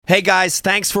Hey guys,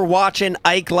 thanks for watching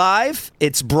Ike Live.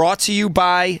 It's brought to you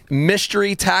by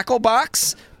Mystery Tackle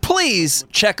Box. Please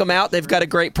check them out. They've got a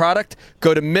great product.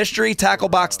 Go to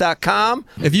mysterytacklebox.com.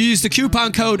 If you use the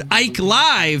coupon code Ike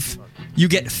Live, you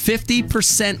get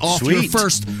 50% off your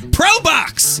first Pro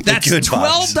Box. That's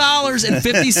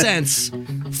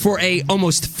 $12.50 for a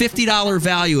almost $50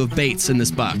 value of baits in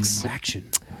this box.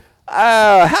 Action.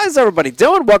 How's everybody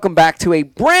doing? Welcome back to a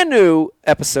brand new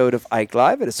episode of Ike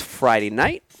Live. It is Friday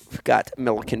night. We've got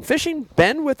Milliken Fishing,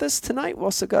 Ben with us tonight. We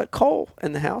also got Cole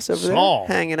in the house over there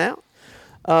hanging out.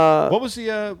 What was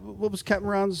Captain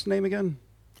Ron's name again?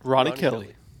 Ronnie Kelly.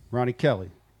 Ronnie Kelly.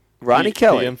 Ronnie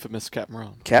Kelly. The infamous Captain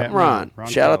Ron. Captain Ron.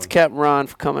 Shout out to Captain Ron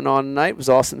for coming on tonight. It was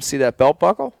awesome to see that belt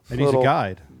buckle. And he's a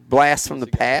guide. Blast from the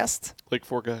past. Lake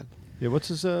Fork guide. Yeah, what's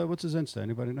his Insta?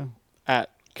 Anybody know? At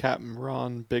Captain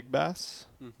Ron Big Bass.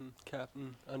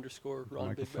 Captain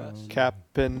 _Ron Big Bass.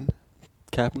 Captain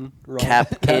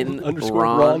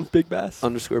Ron Big Bass.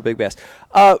 _ Big Bass.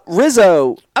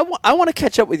 Rizzo, I want to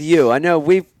catch up with you. I know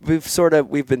we've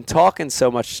been talking so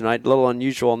much tonight. A little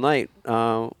unusual night.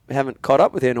 Haven't caught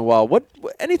up with you in a while. What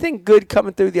anything good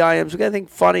coming through the IMs? We got anything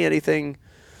funny? Anything?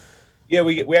 Yeah,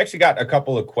 we actually got a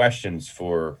couple of questions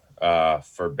for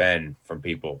Ben from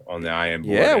people on the IM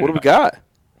board. Yeah, what do we got?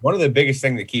 One of the biggest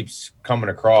thing that keeps coming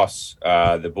across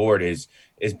the board is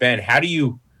Ben, how do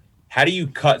you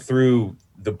cut through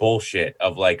the bullshit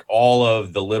of like all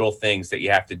of the little things that you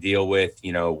have to deal with,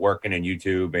 working in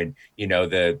YouTube and,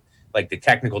 the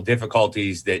technical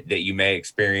difficulties that you may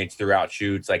experience throughout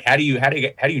shoots? Like, how do you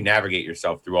navigate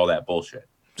yourself through all that bullshit?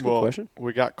 Well, question.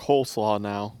 we got Coleslaw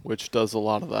now, which does a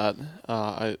lot of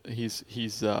that.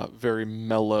 He's a very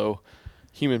mellow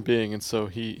human being, and so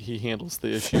he handles the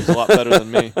issues a lot better than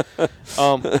me.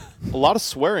 A lot of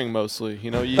swearing mostly.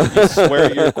 You swear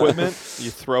at your equipment,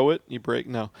 you throw it, you break.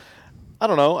 No, I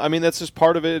don't know. I mean, that's just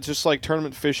part of it. It's just like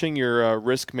tournament fishing. You're a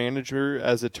risk manager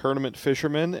as a tournament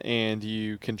fisherman, and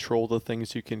you control the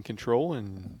things you can control,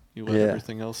 and you let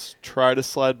everything else try to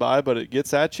slide by, but it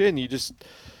gets at you, and you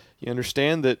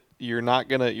understand that your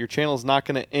channel's not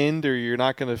gonna end, or you're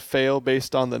not gonna fail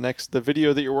based on the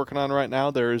video that you're working on right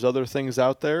now. There's other things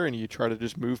out there, and you try to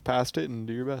just move past it and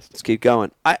do your best. Let's keep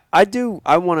going. I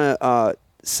want to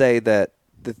say that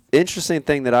the interesting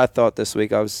thing that I thought this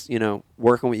week, I was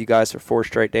working with you guys for 4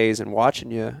 straight days and watching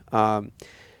you.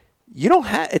 You don't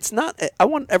have. It's not. I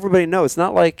want everybody to know it's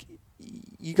not like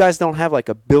you guys don't have like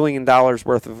 $1 billion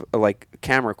worth of like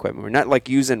camera equipment. We're not like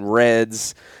using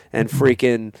Reds and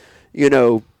freaking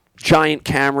giant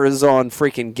cameras on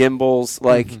freaking gimbals.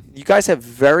 Like you guys have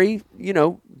very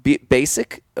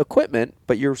basic equipment,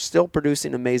 but you're still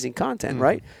producing amazing content,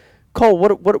 right? Cole,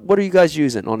 what are you guys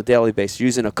using on a daily basis?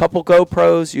 Using a couple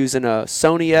GoPros, using a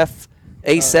Sony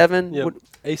A7?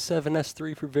 A7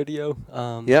 S3 for video.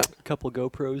 Yep. A couple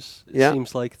GoPros. It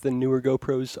seems like the newer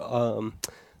GoPros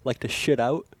like to shit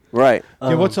out. Right.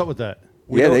 Yeah, what's up with that?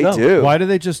 They do. Why do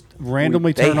they just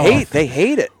randomly turn off? They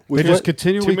hate it. They just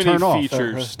continually turn off.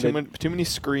 Features, too many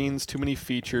screens, too many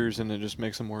features, and it just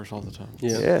makes them worse all the time.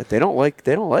 Yeah, they don't like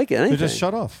anything. They just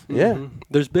shut off. Yeah.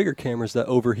 There's bigger cameras that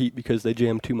overheat because they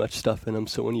jam too much stuff in them.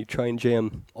 So when you try and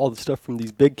jam all the stuff from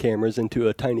these big cameras into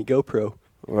a tiny GoPro,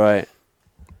 right?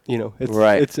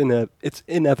 It's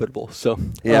inevitable. So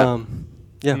we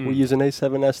use an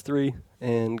A7 S3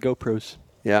 and GoPros.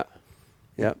 Yeah.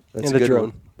 That's and a good drone.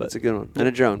 One. That's a good one. And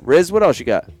a drone. Riz, what else you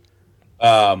got?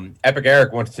 Epic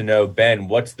Eric wants to know, Ben,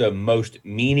 what's the most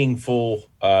meaningful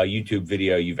YouTube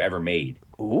video you've ever made?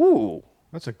 Ooh,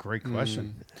 that's a great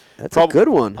question. That's a good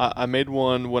one. I made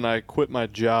one when I quit my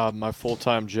job, my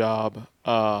full-time job,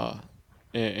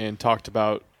 and talked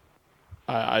about.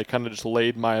 I kind of just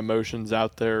laid my emotions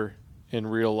out there in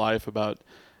real life about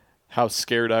how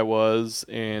scared I was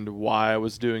and why I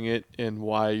was doing it and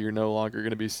why you're no longer going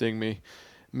to be seeing me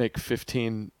make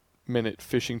 15-minute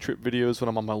fishing trip videos when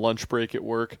I'm on my lunch break at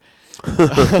work.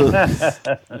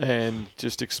 And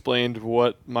just explained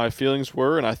what my feelings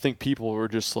were, and I think people were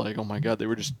just like, oh my God, they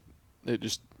were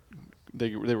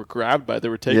grabbed by it. They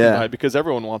were taken by it because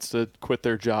everyone wants to quit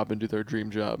their job and do their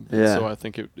dream job. Yeah. So I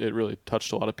think it really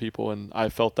touched a lot of people, and I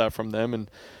felt that from them,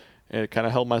 and it kind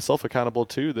of held myself accountable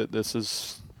too, that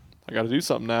I got to do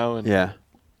something now, and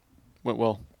went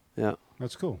well. Yeah.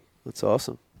 That's cool. That's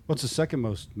awesome. What's the second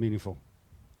most meaningful?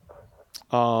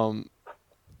 I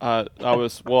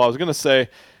was going to say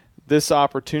this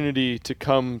opportunity to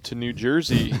come to New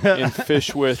Jersey and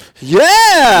fish with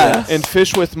and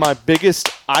fish with my biggest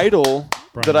idol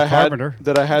that I had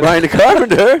Brian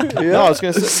Carpenter. Yeah. No, I was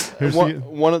going to say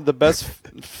one of the best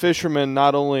fishermen,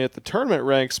 not only at the tournament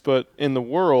ranks but in the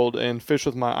world, and fish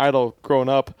with my idol growing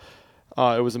up.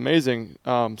 It was amazing.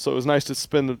 So it was nice to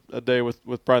spend a day with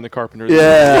Brian the Carpenter.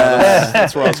 Yeah.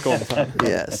 That's where I was going with that.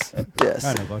 Yes.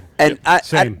 I know, bud. And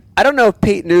Same. I don't know if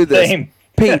Pete knew this. Same.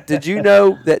 Pete, did you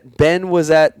know that Ben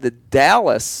was at the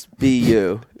Dallas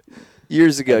BU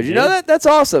years ago? Did you know that? That's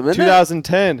awesome, isn't it?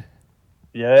 2010.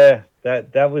 Yeah,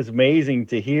 that was amazing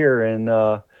to hear, and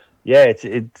yeah,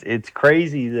 it's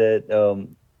crazy that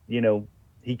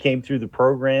he came through the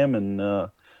program and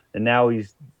now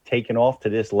he's taken off to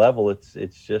this level. It's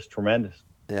just tremendous.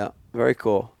 Yeah, very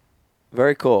cool,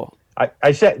 very cool.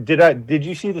 I said, did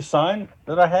you see the sign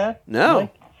that I had? No.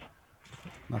 Mike?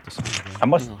 Not the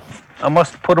same. I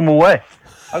must put them away.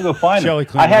 I'll go find Shelley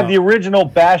them. cleaned I them have up. the original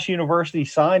Bash University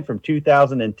sign from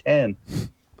 2010.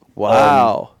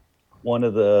 Wow. One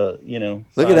of the Look signs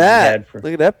at we that. had for-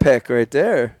 Look at that pic right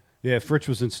there. Yeah, if Rich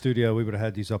was in studio, we would have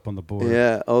had these up on the board.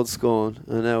 Yeah, old school.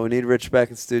 I know. We need Rich back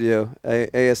in studio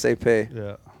ASAP.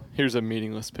 Yeah. Here's a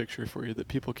meaningless picture for you that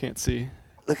people can't see.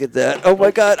 Look at that. Oh,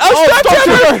 my God. Oh,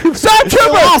 Stormtrooper!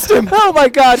 Stormtrooper! Lost him. Oh, my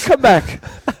God. Come back.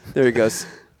 There he goes.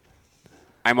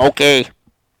 I'm okay.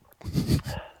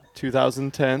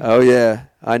 2010. Oh, yeah.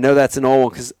 I know that's an old one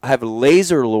because I have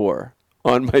laser lore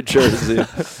on my jersey.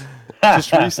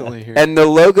 Just recently here. And the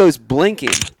logo's blinking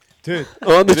Dude.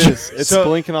 on the It is. jersey. It's So-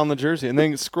 blinking on the jersey. And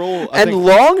then scroll. And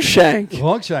Longshank.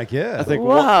 Longshank, yeah. I think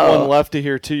Wow. one left to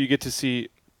here, too. You get to see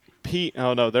Pete.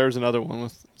 Oh, no. There's another one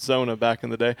with Zona back in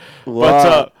the day. Wow.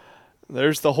 But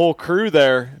there's the whole crew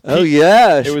there. Oh, Pete-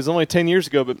 yeah. It was only 10 years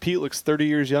ago, but Pete looks 30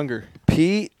 years younger.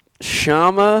 Pete,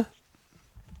 Shama,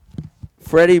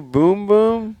 Freddie Boom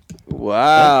Boom.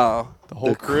 Wow. The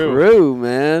whole crew.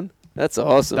 Man. That's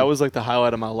awesome. That was like the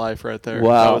highlight of my life right there.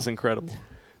 Wow. That was incredible.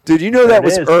 Dude, you know that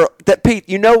was is. that Pete.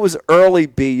 You know it was early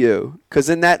BU because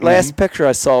in that last picture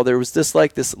I saw there was just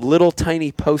like this little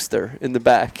tiny poster in the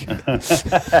back.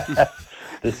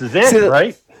 This is it, See the-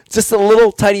 right? Just a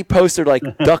little tiny poster like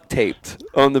duct taped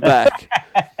on the back.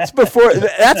 It's before.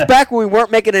 That's back when we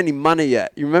weren't making any money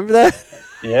yet. You remember that?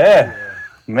 Yeah,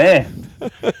 man.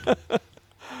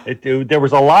 There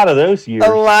was a lot of those years. A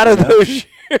lot of those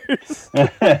years.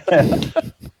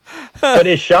 But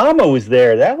Ishama was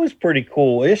there. That was pretty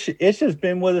cool. Ish has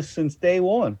been with us since day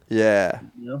one. Yeah.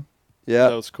 You know? Yeah.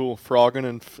 That was cool.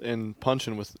 Frogging and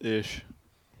punching with Ish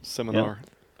seminar.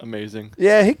 Amazing.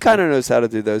 Yeah, he kind of knows how to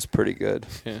do those pretty good.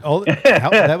 Oh,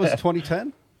 that was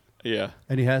 2010? Yeah.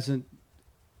 And he hasn't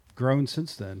grown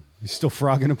since then. He's still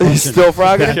frogging and punching. He's still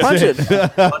frogging and punching.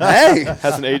 Hey,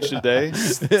 Hasn't aged a day.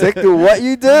 stick to what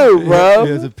you do, bro.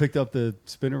 He hasn't picked up the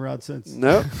spinning rod since.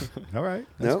 Nope. All right.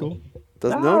 That's Nope. cool.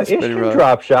 Doesn't No, know Ish it's can spinning rod.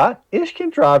 drop shot. Ish can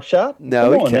drop shot.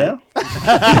 No, Come he on can't.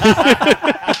 now.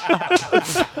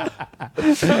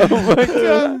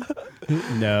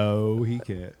 No, he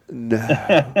can't.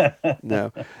 No,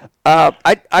 no.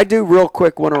 I do real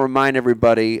quick want to remind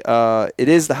everybody, it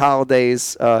is the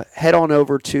holidays. Head on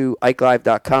over to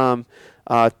IkeLive.com.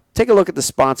 Take a look at the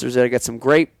sponsors there. I got some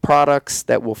great products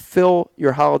that will fill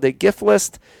your holiday gift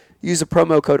list. Use the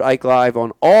promo code IkeLive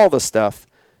on all the stuff.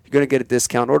 You're going to get a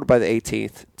discount. Order by the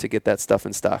 18th to get that stuff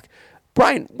in stock.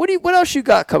 Brian, what else you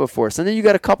got coming for us? And then you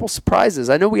got a couple surprises.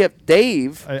 I know we have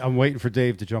Dave. I'm waiting for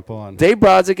Dave to jump on. Dave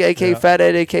Brodzik, a.k.a. Yeah. Fat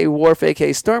Ed, a.k.a. Worf,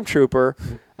 a.k.a. Stormtrooper,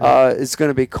 is going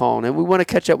to be calling. And we want to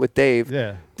catch up with Dave.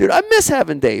 Yeah. Dude, I miss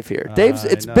having Dave here.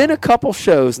 It's I been know. a couple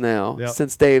shows now Yep.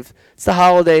 since Dave. It's the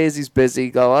holidays. He's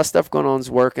busy. Got a lot of stuff going on.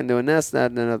 He's working, doing this,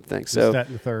 that, and another thing. This, So that,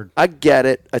 and the third. I get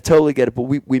it. I totally get it. But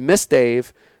we miss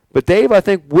Dave. But Dave, I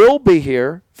think, will be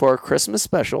here for our Christmas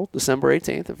special, December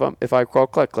 18th, if I recall,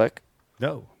 click.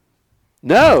 No.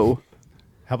 No.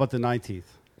 How about the 19th?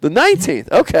 The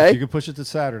 19th. You Okay. can push it to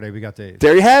Saturday. We got Dave.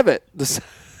 There you have it.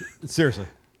 Seriously.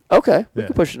 Okay. We Yeah.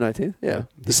 can push it 19th. Yeah.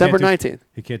 He December can't do- 19th.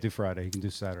 He can't do Friday. He can do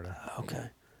Saturday.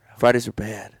 Okay. Fridays are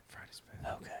bad. Friday's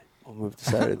bad. Okay. We'll move to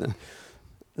Saturday then.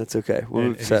 That's okay. We'll And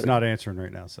move to he's Saturday. not answering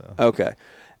right now, so. Okay.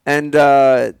 And,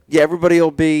 yeah, everybody will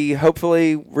be,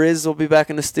 hopefully, Riz will be back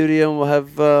in the studio and we'll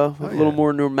have a little yeah.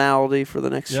 more normality for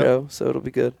the next Yep. show. So it'll be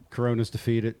good. Corona's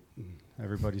defeated.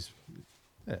 Everybody's.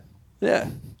 Yeah. Yeah.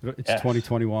 It's Yeah.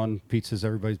 2021. Pete says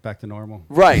everybody's back to normal.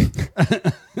 Right.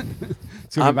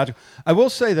 It's gonna be magical. I will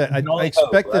say that I only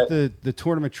expect hope, that the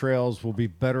tournament trails will be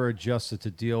better adjusted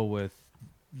to deal with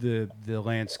the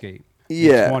landscape. in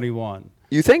Yeah. 21.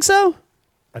 You think so?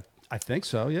 I think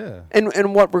so. Yeah.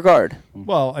 In what regard?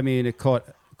 Well, I mean, it caught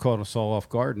us all off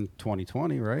guard in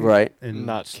 2020, right? Right. And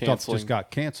Not stuff canceling just got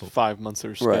canceled. 5 months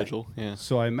of Right. schedule. Yeah.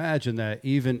 So I imagine that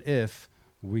even if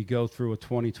we go through a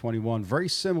 2021 very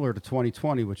similar to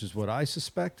 2020, which is what I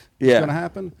suspect Yeah. is going to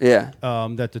happen, Yeah.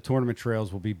 that the tournament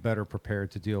trails will be better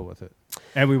prepared to deal with it.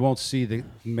 And we won't see the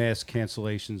mass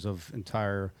cancellations of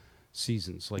entire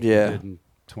seasons like Yeah. we did in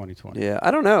 2020. Yeah,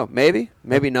 I don't know. Maybe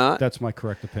not. That's my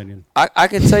correct opinion. I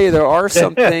can tell you there are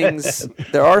some things.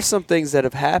 There are some things that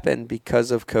have happened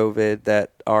because of COVID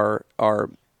that are,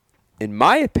 in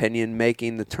my opinion,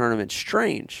 making the tournament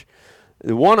strange.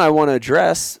 The one I want to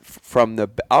address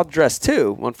I'll address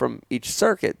two, one from each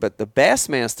circuit, but the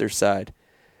Bassmaster side.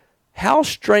 How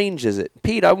strange is it,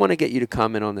 Pete? I want to get you to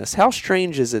comment on this. How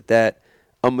strange is it that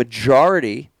a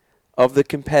majority of the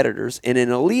competitors in an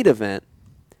elite event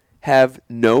have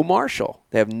no marshal?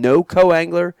 They have no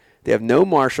co-angler. They have no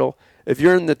marshal. If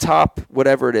you're in the top,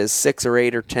 whatever it is, 6 or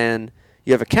 8 or 10,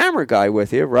 you have a camera guy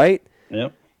with you, right?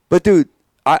 Yep. But dude,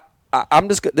 I'm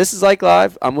just. This is Ike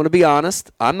Live. I'm going to be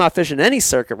honest. I'm not fishing any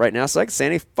circuit right now, so I can say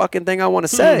any fucking thing I want to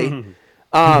say.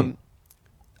 I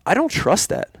don't trust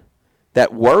that.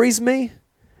 That worries me.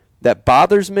 That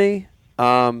bothers me.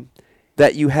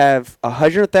 That you have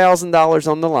 $100,000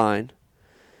 on the line,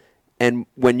 and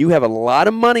when you have a lot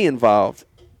of money involved,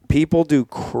 people do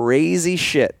crazy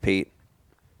shit, Pete.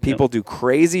 People do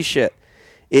crazy shit.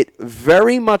 It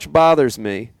very much bothers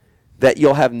me that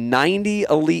you'll have 90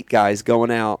 elite guys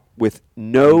going out with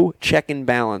no check and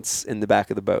balance in the back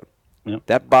of the boat. Yep.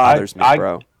 That bothers me,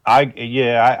 bro.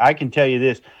 I can tell you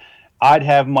this. I'd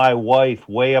have my wife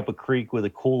way up a creek with a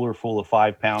cooler full of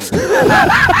 5-pounders.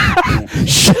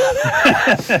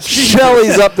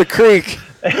 Shelly's up the creek.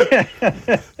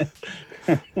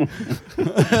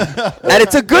 And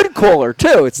it's a good cooler,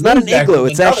 too. It's not an igloo.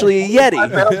 It's actually a Yeti.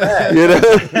 You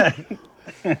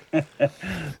know?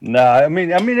 No, I mean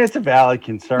it's a valid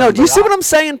concern. No, do you see what I'm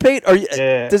saying, Pete?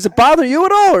 Does it bother you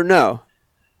at all or no?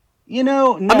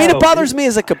 No. I mean, it bothers me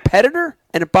as a competitor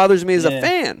and it bothers me as a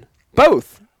fan.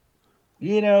 Both.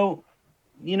 I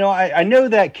know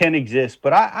that can exist,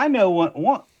 but I know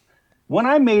when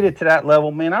I made it to that level,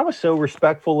 man, I was so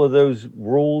respectful of those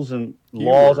rules and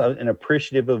laws and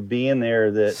appreciative of being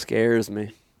there that scares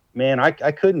me. Man, I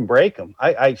couldn't break them.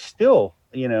 I still,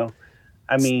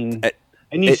 I mean,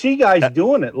 and you see guys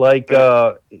doing it. Like,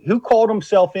 who called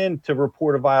himself in to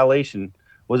report a violation?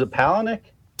 Was it Palaniuk?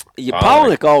 Yeah,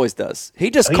 Palaniuk always does. He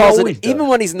just calls it, even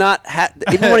when he's not,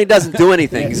 even when he doesn't do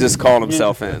anything, he's just calling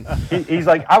himself in. He's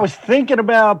like, I was thinking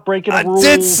about breaking a rule. I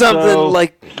did something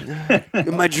like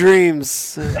in my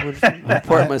dreams.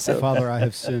 Report myself. Father, I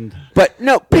have sinned. But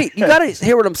no, Pete, you got to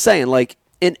hear what I'm saying. Like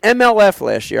in MLF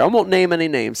last year, I won't name any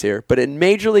names here, but in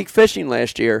Major League Fishing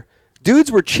last year,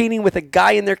 dudes were cheating with a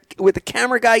guy with a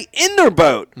camera guy in their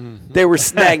boat. Mm-hmm. They were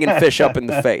snagging fish up in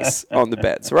the face on the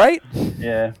beds, right?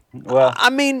 Yeah. Well,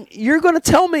 I mean, you're going to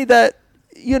tell me that,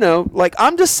 like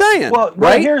I'm just saying. Well,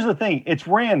 right? Here's the thing: it's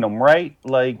random, right?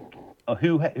 Like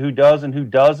who does and who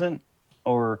doesn't,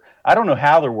 or I don't know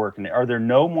how they're working it. Are there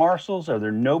no marshals? Are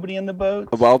there nobody in the boat?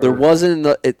 Well, there wasn't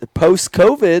in the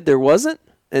post-COVID. There wasn't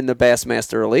in the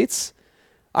Bassmaster Elites.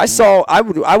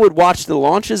 I would watch the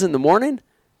launches in the morning.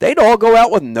 They'd all go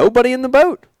out with nobody in the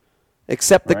boat,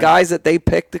 except the guys that they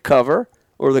picked to cover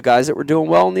or the guys that were doing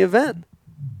well in the event.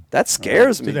 That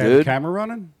scares me, Did they dude. have camera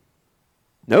running?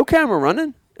 No camera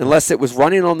running, unless it was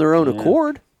running on their own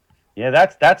accord. Yeah,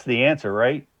 that's the answer,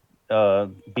 right?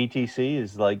 BTC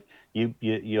is like you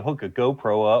hook a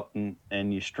GoPro up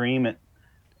and you stream it.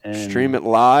 And stream it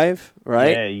live,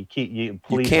 right? Yeah, you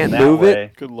can't move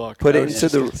it. Good luck. Put it into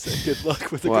the. Good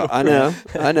luck with the Well, GoPro. I know.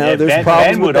 Yeah, There's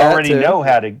problems Ben with would that already too. know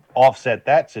how to offset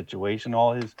that situation.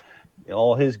 All his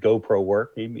GoPro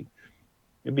work.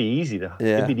 It'd be easy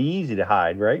to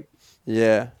hide, right?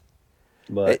 Yeah.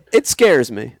 But it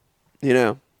scares me.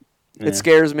 Yeah. It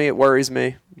scares me. It worries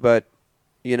me. But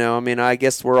I mean, I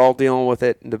guess we're all dealing with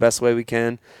it in the best way we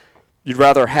can. You'd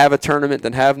rather have a tournament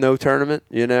than have no tournament,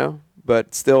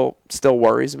 but still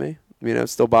worries me.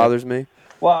 Still bothers me.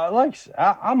 Well,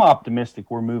 I'm optimistic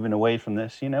we're moving away from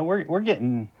this. We're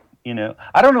getting,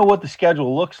 I don't know what the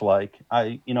schedule looks like.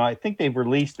 I think they've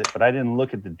released it, but I didn't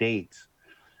look at the dates.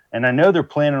 And I know they're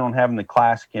planning on having the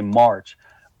Classic in March.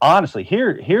 Honestly,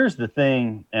 here's the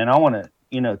thing, and I want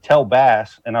to, tell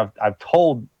Bass, and I've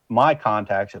told my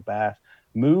contacts at Bass,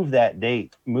 move that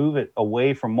date, move it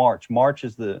away from March. March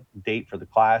is the date for the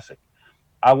Classic.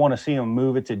 I want to see them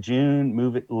move it to June,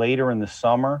 move it later in the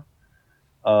summer,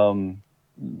 till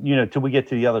we get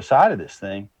to the other side of this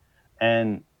thing.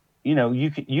 And,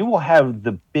 you will have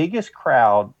the biggest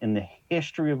crowd in the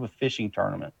history of a fishing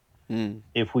tournament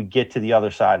if we get to the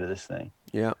other side of this thing.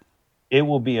 Yeah. It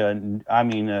will be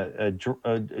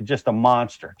just a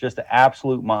monster, just an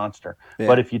absolute monster. Yeah.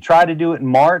 But if you try to do it in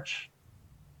March,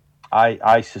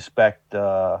 I suspect,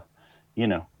 I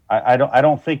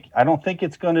don't think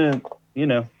it's going to,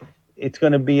 it's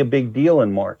going to be a big deal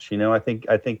in March. I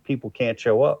think people can't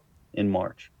show up in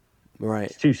March. Right.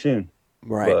 It's too soon.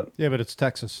 Right. But, Yeah, but it's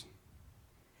Texas.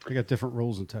 They got different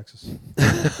rules in Texas.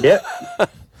 yeah,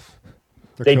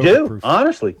 They're they do. COVID-proof.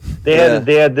 Honestly, they had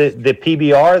the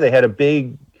PBR. They had a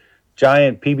big,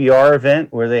 giant PBR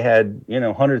event where they had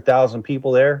 100,000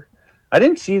 people there. I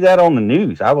didn't see that on the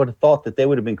news. I would have thought that they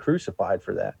would have been crucified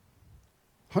for that.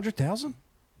 100,000?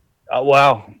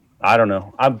 Wow, I don't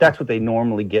know. That's what they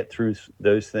normally get through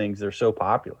those things. They're so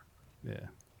popular. Yeah.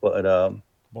 But I don't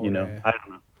know. Rich, I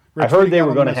what heard do they you got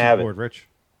were on the going to message have board, it. Rich,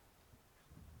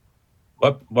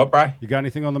 What, Bri? you got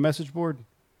anything on the message board?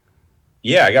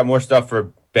 Yeah, I got more stuff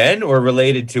for Ben or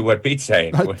related to what Pete's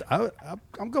saying. I'm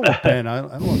going with Ben. I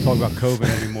don't want to talk about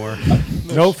COVID anymore.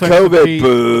 No offense to COVID, Pete.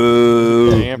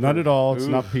 boo. None at all. It's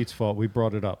not Pete's fault. We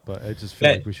brought it up, but I just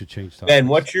feel like we should change topics. Ben,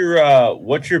 what's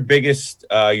your biggest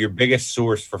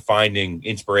source for finding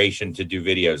inspiration to do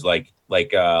videos? Like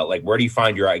where do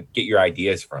you get your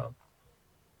ideas from?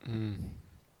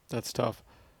 That's tough.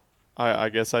 I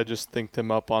guess I just think them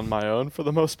up on my own for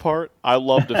the most part. I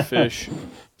love to fish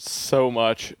so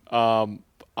much.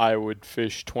 I would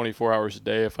fish 24 hours a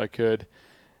day if I could.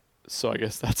 So I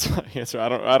guess that's my answer. I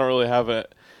don't really have a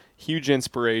huge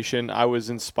inspiration. I was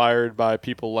inspired by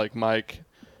people like Mike,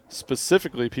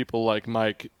 specifically people like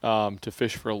Mike, to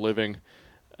fish for a living.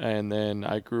 And then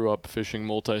I grew up fishing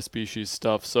multi-species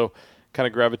stuff. So kind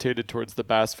of gravitated towards the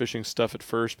bass fishing stuff at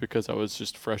first because I was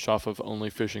just fresh off of only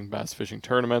fishing bass fishing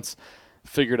tournaments.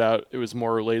 Figured out it was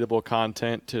more relatable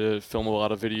content to film a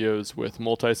lot of videos with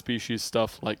multi-species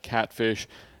stuff like catfish,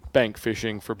 bank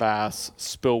fishing for bass,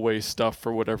 spillway stuff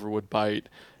for whatever would bite,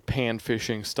 pan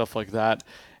fishing, stuff like that.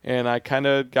 And I kind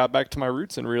of got back to my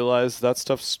roots and realized that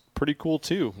stuff's pretty cool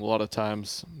too. A lot of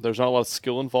times there's not a lot of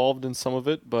skill involved in some of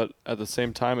it, but at the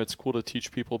same time it's cool to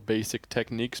teach people basic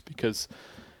techniques because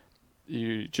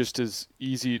you're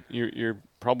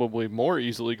probably more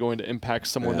easily going to impact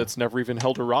someone that's never even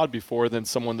held a rod before than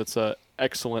someone that's an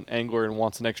excellent angler and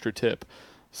wants an extra tip.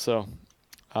 So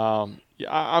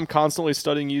I'm constantly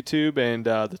studying YouTube and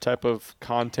the type of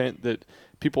content that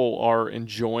people are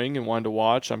enjoying and wanting to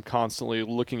watch. I'm constantly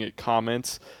looking at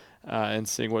comments and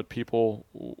seeing what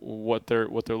they're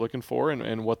looking for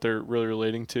and what they're really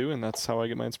relating to, and that's how I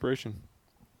get my inspiration.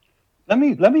 Let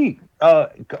me.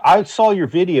 I saw your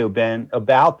video, Ben,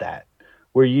 about that,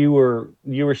 where you were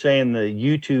saying the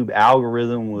YouTube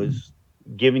algorithm was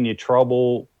giving you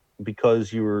trouble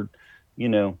because you were,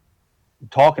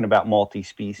 talking about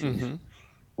multi-species. Mm-hmm.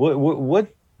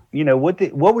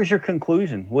 What was your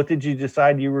conclusion? What did you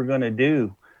decide you were going to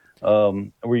do?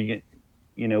 Were you,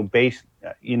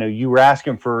 you were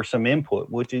asking for some input.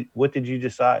 What did you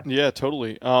decide? Yeah,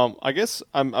 totally. I guess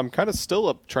I'm kind of still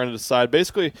up trying to decide.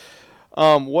 Basically,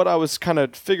 what I was kind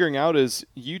of figuring out is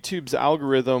YouTube's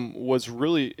algorithm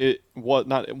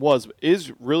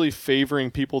is really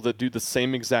favoring people that do the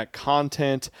same exact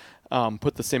content,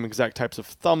 put the same exact types of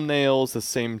thumbnails, the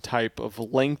same type of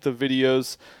length of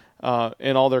videos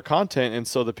in all their content. And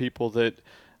so the people that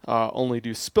only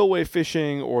do spillway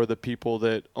fishing or the people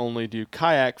that only do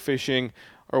kayak fishing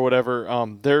or whatever,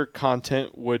 their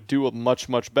content would do much,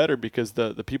 much better because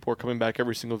the people are coming back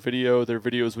every single video. Their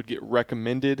videos would get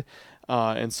recommended,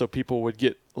 and so people would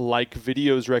get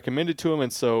videos recommended to them.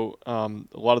 And so a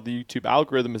lot of the YouTube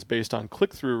algorithm is based on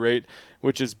click-through rate,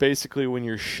 which is basically when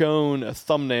you're shown a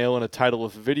thumbnail and a title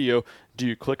of a video, do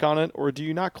you click on it or do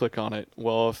you not click on it?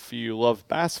 Well, if you love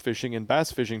bass fishing and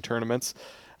bass fishing tournaments,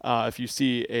 if you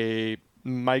see a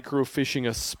microfishing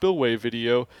a spillway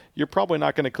video, you're probably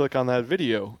not going to click on that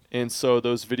video. And so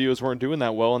those videos weren't doing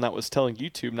that well, and that was telling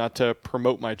YouTube not to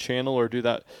promote my channel or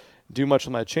do much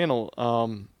on my channel.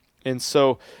 And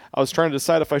so I was trying to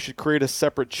decide if I should create a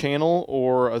separate channel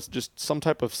or just some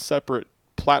type of separate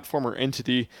platform or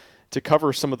entity to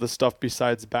cover some of the stuff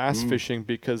besides bass fishing,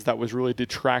 because that was really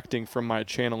detracting from my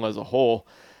channel as a whole.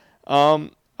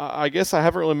 I guess I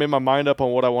haven't really made my mind up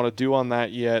on what I want to do on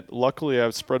that yet. Luckily,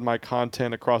 I've spread my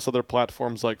content across other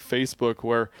platforms like Facebook,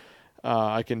 where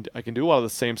I can do a lot of the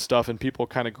same stuff, and people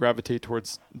kind of gravitate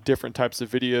towards different types of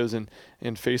videos,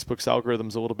 and Facebook's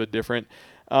algorithm's a little bit different.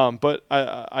 But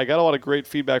I got a lot of great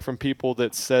feedback from people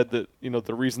that said that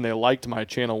the reason they liked my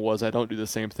channel was I don't do the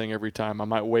same thing every time. I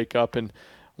might wake up and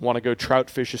want to go trout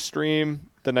fish a stream.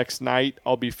 The next night,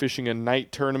 I'll be fishing a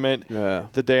night tournament. Yeah.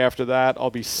 The day after that,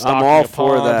 I'll be stocking I'm all a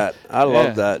for pond. that. I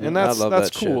love that. And that's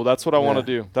cool. Shit. That's what I want to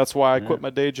do. That's why I quit my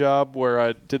day job where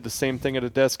I did the same thing at a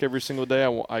desk every single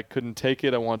day. I couldn't take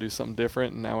it. I want to do something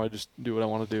different, and now I just do what I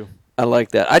want to do. I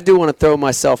like that. I do want to throw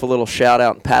myself a little shout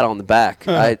out and pat on the back.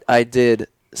 I did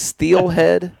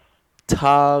steelhead,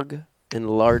 tog, and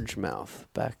largemouth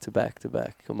back to back to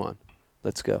back. Come on.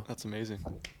 Let's go. That's amazing.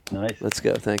 Nice. Let's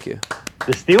go. Thank you.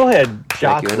 The steelhead Thank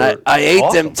shots. you. And were I ate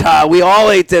awesome. them, Todd. We all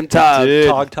ate them, Todd.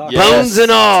 Tog. Bones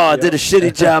and all. I did a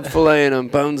shitty job filleting them.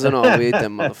 Bones and all. We ate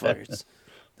them motherfuckers.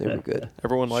 They were good.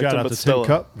 Everyone liked Shout him, out but to still. Tin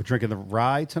Cup. We're drinking the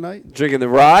rye tonight. Drinking the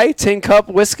rye, tin cup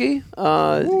whiskey.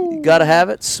 You got to have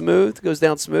it. Smooth. Goes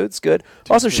down smooth. It's good.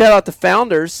 Also, shout out to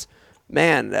Founders.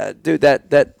 Man, dude,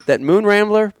 that Moon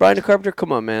Rambler, Brian the Carpenter,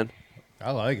 come on, man.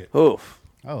 I like it. Oof.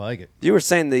 I like it. You were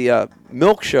saying the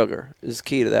milk sugar is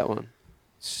key to that one.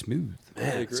 Smooth.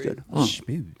 Man, it's good.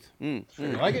 Smooth. Mm. You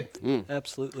like it?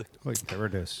 Absolutely. Wait, there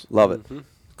it is. Love it.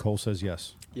 Cole says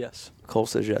yes. Yes. Cole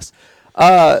says yes.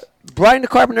 Brian the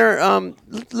Carpenter,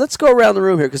 let's go around the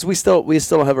room here because we still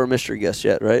don't have our mystery guest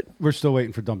yet, right? We're still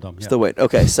waiting for Dum Dum. Yeah. Still waiting.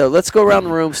 Okay, so let's go around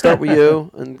the room. Start with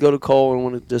you and go to Cole, and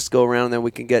want to just go around, and then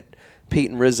we can get Pete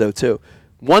and Rizzo too.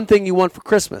 One thing you want for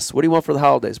Christmas? What do you want for the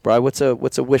holidays, Brian? What's a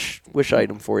wish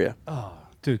item for you? Oh,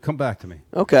 dude, come back to me.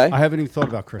 Okay. I haven't even thought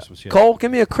about Christmas yet. Cole,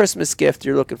 give me a Christmas gift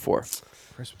you're looking for.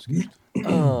 Christmas gift.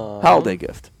 Holiday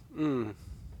gift.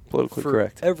 Politically For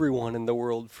correct. everyone in the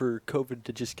world, for COVID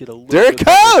to just get a little There it bit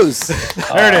goes.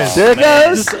 There it is. There it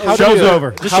goes. Show's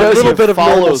over. Just Shows a little you bit of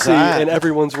follows normalcy that. in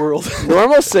everyone's world.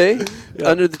 Normalcy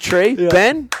under the tree. Yeah.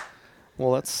 Ben.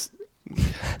 Well, that's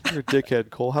you're a dickhead,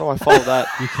 Cole. How do I follow that?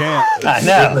 You can't. I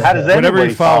know. How does Whatever anybody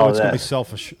you follow, it's that? going to be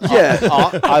selfish.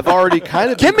 Yeah. I've already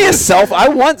kind of Give me a self. I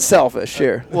want selfish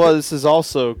here. Well, this is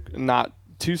also not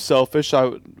too selfish.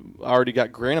 I already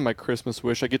got granted my Christmas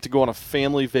wish. I get to go on a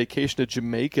family vacation to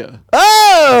Jamaica.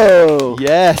 Oh.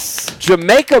 Yes.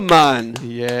 Jamaica man.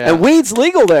 Yeah. And weed's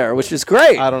legal there, which is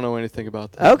great. I don't know anything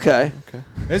about that. Okay. Okay.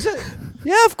 Is it?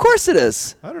 Yeah, of course it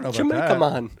is. I don't know about Jamaica that.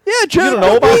 man. Yeah, don't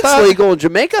know about weed's that? legal in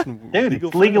Jamaica. Dude,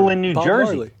 it's legal in New Bob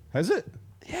Jersey. Marley. Has it?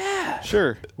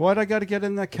 Sure. Why'd I got to get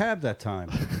in that cab that time?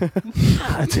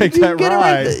 I You take can that get it right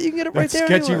ride. there- you can get it right that there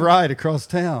sketchy anywhere. ride across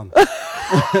town.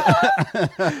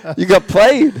 You got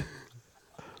played.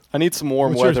 I need some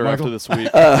warm What's yours, weather after Michael? this week.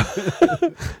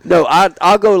 No,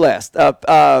 I'll go last.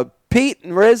 Pete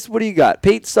and Riz, what do you got?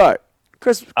 Pete, start.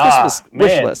 Christmas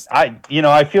wish Man, list.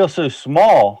 I feel so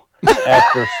small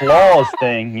after Slaw's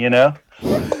thing,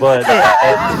 but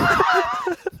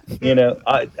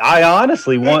I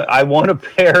honestly want a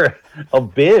pair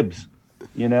of bibs,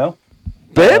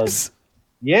 Bibs?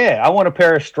 Yeah, I want a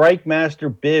pair of Strike Master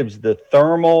bibs, the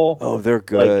thermal, Oh, they're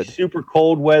good. like super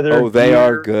cold weather. Oh, they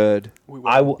are gear. good.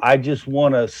 I just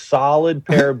want a solid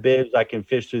pair of bibs I can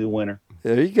fish through the winter.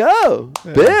 There you go.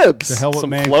 The Bibs. hell with Some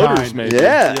mankind. floaters, maybe.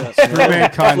 Yeah. Screw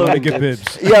mankind. Let me get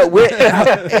bibs. Yeah,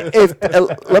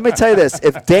 let me tell you this.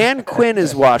 If Dan Quinn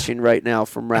is watching right now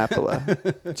from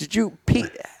Rapala, did you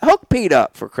hook Pete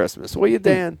up for Christmas? Will you,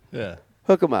 Dan? Yeah.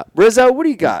 Hook him up. Rizzo, what do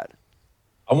you got?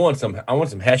 I want some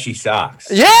Heshy socks.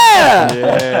 Yeah.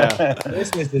 Yeah.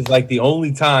 Christmas is like the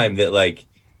only time that like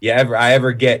I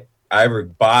ever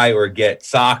buy or get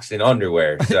socks and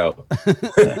underwear. So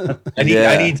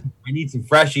I need some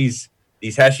freshies.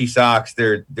 These Heshy socks,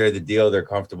 they're the deal. They're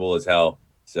comfortable as hell.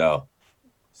 So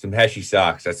some Heshy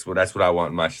socks. That's what I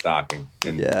want in my stocking.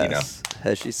 And Yes.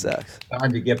 Heshy socks.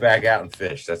 time to get back out and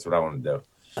fish. That's what I want to do.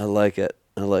 I like it.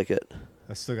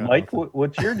 I still got Mike, nothing.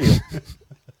 what's your deal?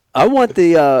 I want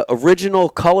the original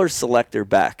color selector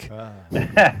back.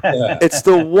 It's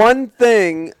the one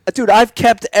thing, dude. I've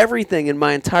kept everything in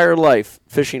my entire life,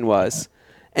 fishing wise,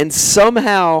 and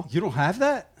somehow You don't have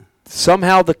that?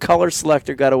 the color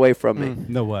selector got away from me.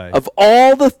 No way. Of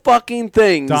all the fucking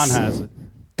things, Don has it.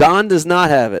 Don does not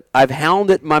have it. I've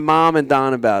hounded my mom and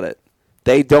Don about it.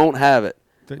 They don't have it.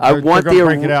 They're gonna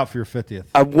break it out for your 50th.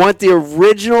 I want the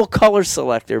original color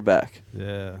selector back.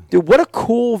 Yeah. Dude, what a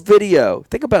cool video.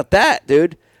 Think about that,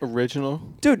 dude. Original.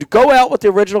 Dude, go out with the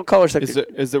original color selector.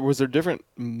 Was there different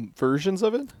versions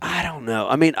of it? I don't know.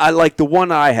 I mean, I like the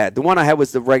one I had. The one I had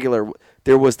was the regular.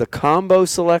 There was the combo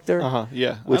selector,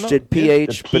 Yeah. which I know. did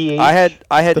pH. The But pH.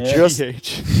 I had Yeah. just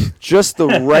pH. just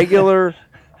the regular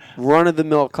run of the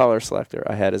mill color selector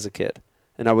I had as a kid,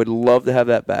 and I would love to have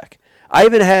that back.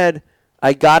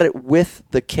 I got it with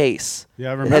the case. Yeah,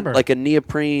 I It remember. had like a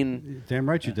neoprene, Damn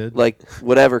right you did. like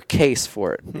whatever case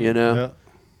for it. You know, Yeah.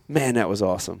 man, that was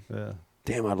awesome. Yeah.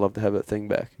 Damn, I'd love to have that thing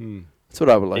back. That's what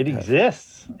I would like. It to have.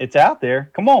 exists. It's out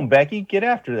there. Come on, Becky, get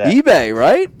after that. eBay,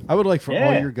 right? I would like for all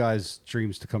Yeah. your guys'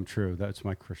 dreams to come true. That's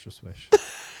my Christmas wish.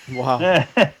 Wow.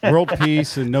 World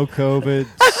peace and no COVID,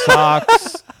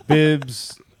 socks,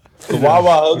 bibs. The Wawa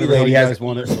Hoagie Whatever lady you has guys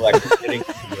want it. selection sitting in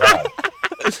the garage.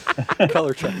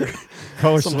 Color checker.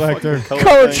 Color selector.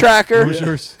 Color tracker.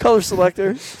 Hoosiers. Color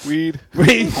selector. Weed.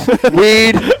 Weed.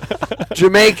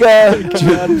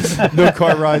 Jamaica. No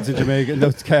car rides in Jamaica.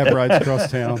 No cab rides across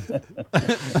town.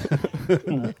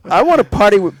 I want to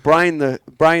party with Brian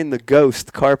the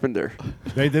Ghost Carpenter.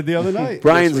 They did the other night.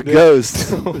 Brian's a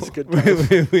ghost. It was a good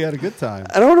time. we had a good time.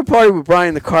 I don't want to party with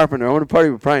Brian the Carpenter. I want to party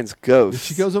with Brian's If ghost.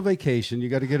 she goes on vacation, you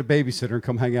got to get a babysitter and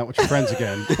come hang out with your friends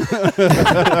again.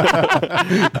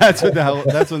 That's when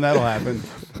that'll happen.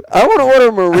 I want to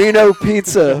order Marino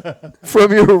pizza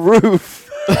from your roof.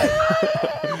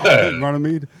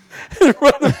 Runnymede.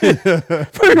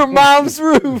 From your mom's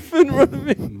roof in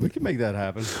Runnymede. We can make that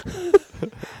happen.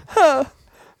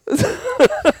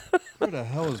 Where the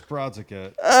hell is Brodzik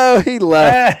at? Oh, he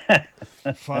left.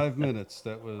 5 minutes.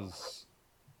 That was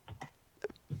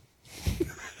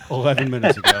 11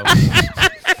 minutes ago.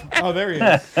 Oh, there he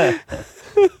is.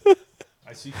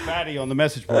 I see Fatty on the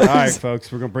message board. All right,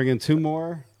 folks, we're going to bring in 2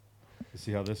 more. Let's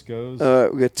see how this goes.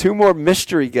 We got 2 more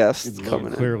mystery guests It's coming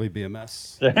in. clearly be a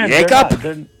mess.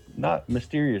 They're not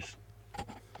mysterious.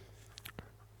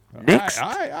 Next.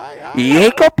 Aye.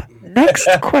 Jacob, next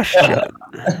question.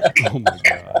 Oh, my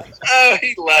God. Oh,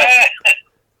 he laughed.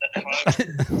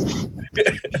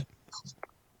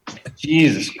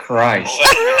 Jesus Christ.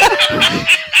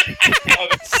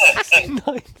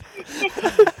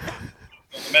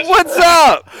 What's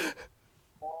up?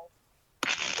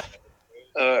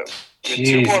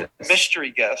 Two more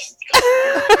mystery guests. He's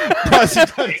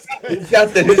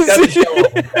got the show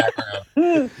up in the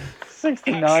background.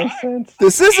 69 cents.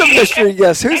 This is a mystery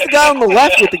guest. Who's the guy on the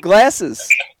left with the glasses?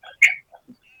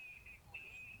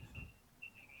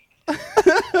 Yeah,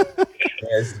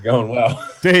 this is going well.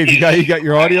 Dave, you got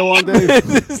your audio on, Dave?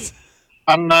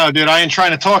 I don't know, dude. I ain't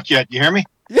trying to talk yet. You hear me?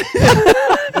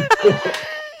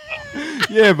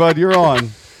 Yeah, bud, you're on.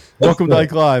 Welcome to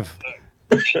Ike Live.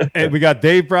 And we got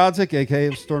Dave Brodzik,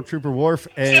 a.k.a. Stormtrooper Wharf,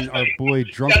 and our boy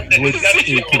Drunk Woods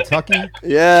in Kentucky.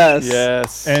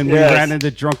 Yes. And we Yes. ran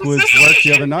into Drunk Woods' work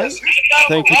the other night.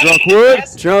 Thank you, Drunk Wood.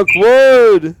 Drunk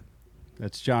Wood.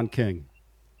 That's John King.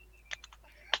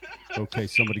 Okay,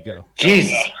 somebody go.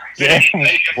 Jesus. Yeah. I ain't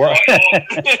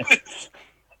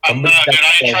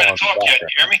trying to talk yet. You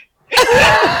hear me?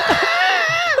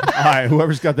 All right,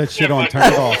 whoever's got that shit on,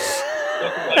 turn it off.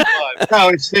 No,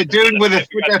 it's the dude with the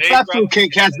fat food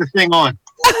cake has the thing on.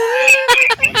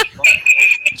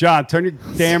 John, turn your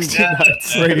damn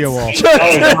radio off.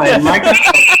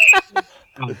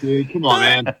 Oh, dude, come on,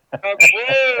 man.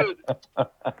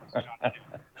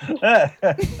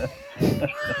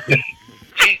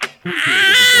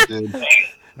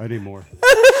 I need more.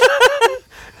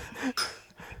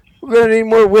 We're going to need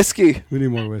more whiskey. We need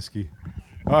more whiskey.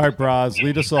 All right, Braz,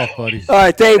 lead us off, buddy. All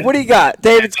right, Dave, what do you got?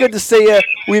 Dave, it's good to see you.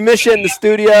 We miss you in the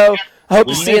studio. I hope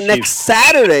to see you miss you. next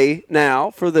Saturday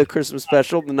now for the Christmas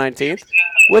special, the 19th.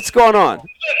 What's going on?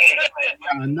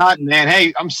 Not, man.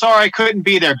 Hey, I'm sorry I couldn't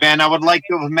be there, Ben. I would like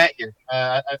to have met you.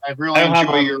 I really I don't have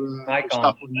enjoy a your mic on.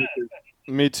 stuff. With you too.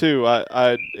 Me too.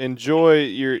 I enjoy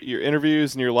your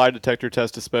interviews and your lie detector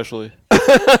test especially.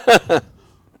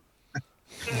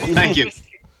 Thank you.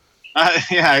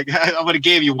 Yeah, I would have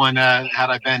gave you one had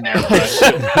I been there.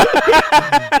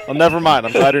 Well, never mind.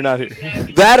 I'm glad you're not here.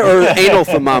 That or anal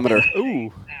thermometer.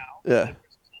 Ooh. Yeah.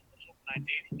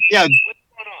 Yeah.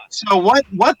 So what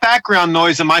background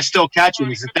noise am I still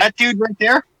catching? Is it that dude right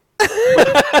there? Because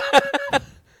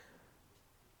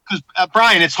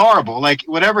Brian, it's horrible. Like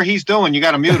whatever he's doing, you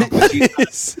got to mute him. 'cause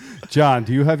he's- John,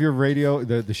 do you have your radio,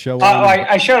 the show on?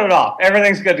 I shut it off.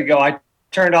 Everything's good to go. I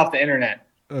turned off the internet.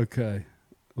 Okay,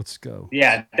 let's go.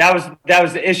 Yeah, that was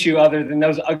the issue. Other than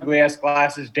those ugly ass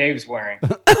glasses Dave's wearing.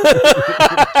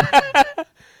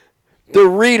 The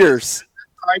readers.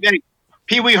 All right, hey,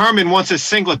 Pee Wee Herman wants his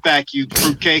singlet back, you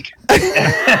fruitcake.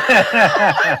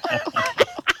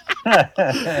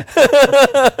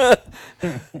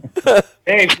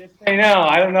 Dave, just so you know,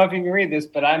 I don't know if you can read this,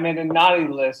 but I made a naughty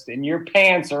list, and your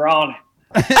pants are on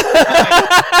it.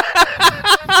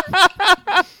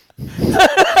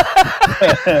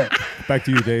 Back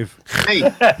to you, Dave.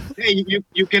 Hey,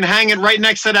 you can hang it right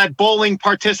next to that bowling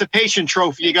participation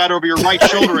trophy you got over your right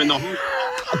shoulder in the hole.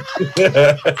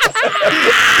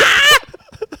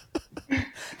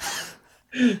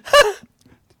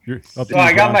 So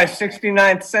I got my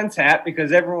 69 cents hat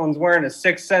because everyone's wearing a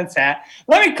 6 cents hat.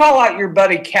 Let me call out your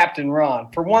buddy Captain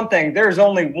Ron. For one thing, there's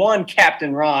only one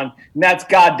Captain Ron, and that's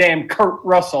goddamn Kurt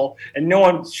Russell, and no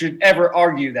one should ever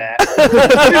argue that.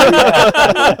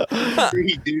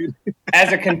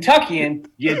 As a Kentuckian,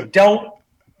 you don't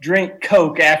drink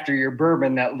Coke after your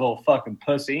bourbon, that little fucking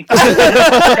pussy. Coke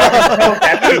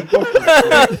after your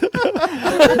bourbon.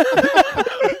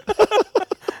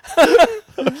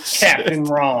 Captain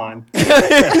Ron.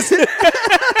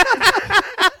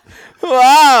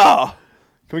 Wow.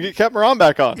 Can we get Captain Ron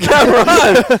back on?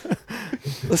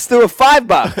 Let's do a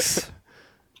 $5.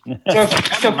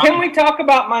 So can we talk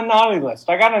about my naughty list?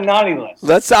 I got a naughty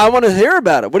list. I want to hear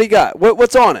about it. What do you got?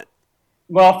 What's on it?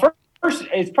 Well, first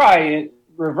it's probably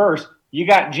reverse. You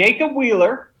got Jacob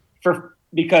Wheeler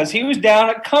because he was down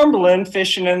at Cumberland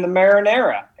fishing in the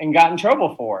marinara and got in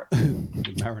trouble for it.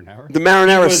 Marinara? The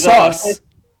marinara sauce.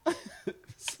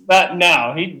 But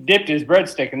no, he dipped his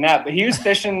breadstick in that. But he was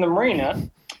fishing in the marina,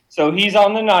 so he's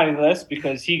on the naughty list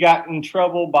because he got in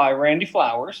trouble by Randy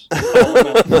Flowers.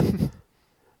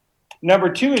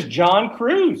 Number 2 is John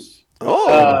Cruz.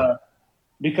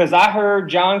 Because I heard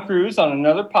John Cruz on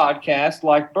another podcast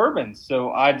like bourbon.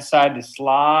 So I decided to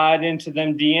slide into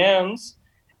them DMs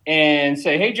and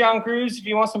say, hey, John Cruz, if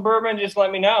you want some bourbon, just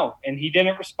let me know. And he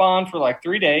didn't respond for like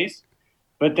 3 days.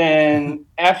 But then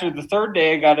after the 3rd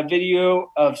day, I got a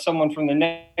video of someone from the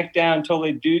neck down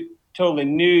totally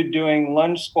nude doing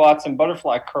lunge squats and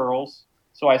butterfly curls.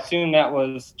 So I assumed that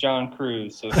was John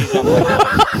Cruz. So he's on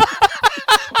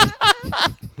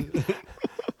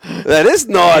That is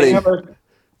naughty.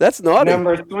 That's naughty.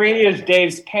 Number 3 is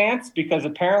Dave's pants because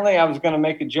apparently I was going to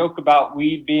make a joke about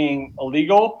weed being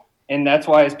illegal, and that's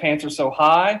why his pants are so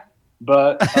high.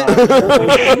 But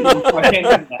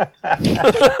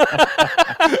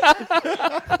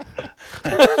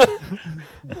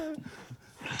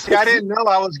See, I didn't know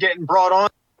I was getting brought on.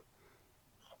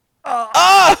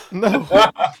 No.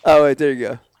 Oh, wait, there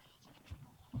you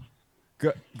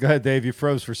Go ahead, Dave. You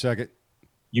froze for a second.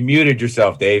 You muted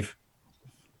yourself, Dave.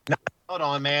 No, hold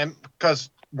on, man,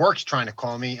 because work's trying to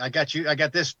call me. I got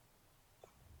this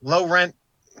low rent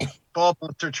ball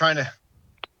buster trying to.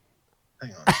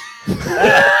 Hang on.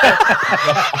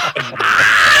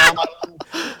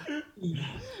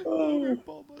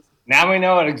 Now we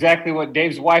know exactly what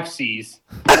Dave's wife sees.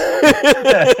 Am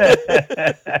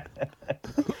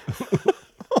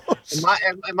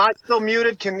I still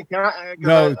muted? Can I?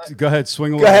 No, go ahead.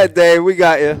 Swing away. Go ahead, Dave. We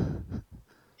got you.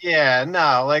 Yeah,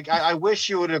 no, like I wish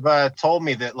you would have told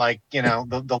me that, like, you know,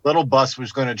 the little bus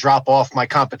was going to drop off my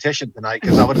competition tonight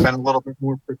because I would have been a little bit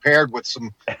more prepared with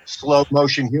some slow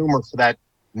motion humor for that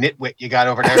nitwit you got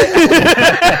over there.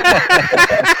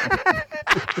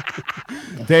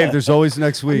 Dave, there's always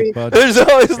next week, bud. There's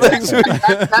always next week.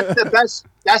 That's the best.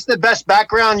 That's the best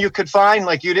background you could find.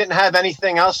 Like, you didn't have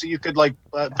anything else that you could, like,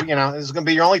 you know, this is going to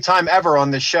be your only time ever on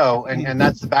this show, and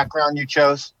that's the background you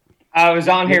chose. I was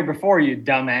on here before, you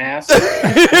dumbass.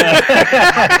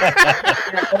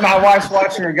 My wife's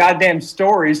watching her goddamn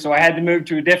stories, so I had to move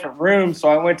to a different room. So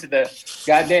I went to the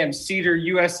goddamn Cedar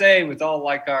USA with all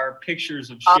like our pictures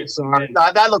of shit. I'm sorry.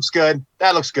 No, that looks good.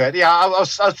 That looks good. Yeah, I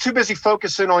was too busy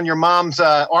focusing on your mom's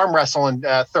arm wrestling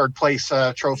 3rd place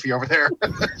trophy over there.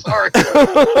 Sorry.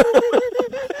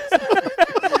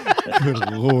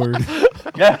 Good Lord.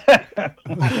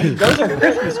 Those are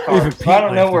Christmas cards. So I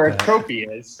don't know where a trophy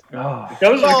is.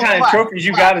 Those are the kind of trophies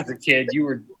you got as a kid. You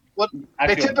were.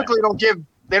 They typically don't give.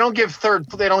 They don't give third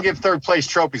place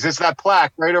trophies. It's that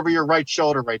plaque right over your right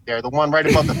shoulder, right there, the one right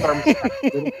above the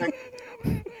thermostat.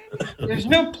 There's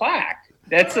no plaque.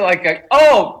 That's like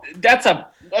that's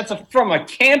from a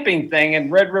camping thing in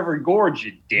Red River Gorge,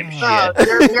 you dipshit. No,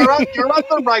 you're on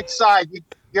the right side.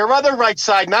 Your other right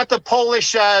side, not the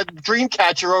Polish dream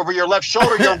catcher over your left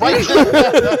shoulder. Your right shoulder.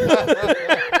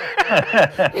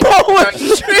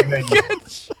 Polish dream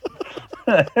catcher.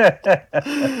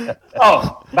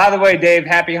 Oh, by the way, Dave,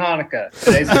 happy Hanukkah.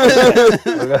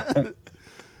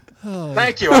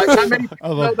 Thank you. Not many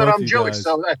people know that I'm Jewish,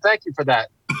 so thank you for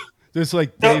that. Just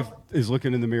like Dave is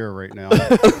looking in the mirror right now.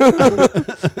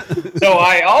 So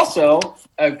I also,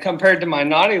 compared to my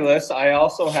naughty list, I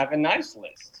also have a nice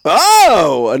list.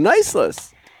 Oh, a nice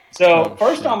list. So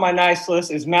first on my nice list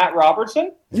is Matt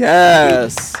Robertson.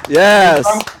 Yes.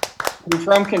 Who's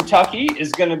from Kentucky,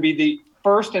 is going to be the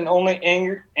first and only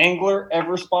angler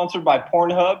ever sponsored by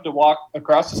Pornhub to walk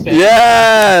across the stage.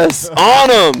 Yes. On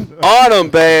him,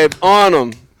 babe. On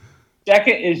him.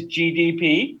 Second is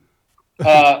GDP.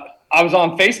 I was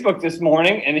on Facebook this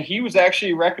morning, and he was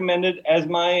actually recommended as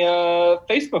my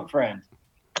Facebook friend.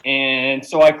 And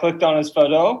so I clicked on his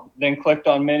photo, then clicked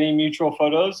on many mutual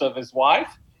photos of his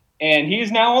wife, and he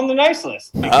is now on the nice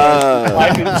list.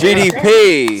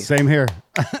 GDP. Same here.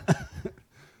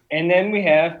 And then we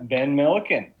have Ben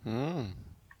Milliken.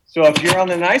 So if you're on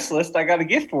the nice list, I got a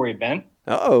gift for you, Ben.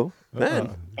 Oh,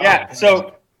 Ben. Yeah.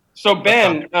 So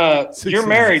Ben, you're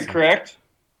married, correct?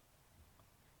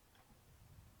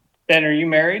 Ben, are you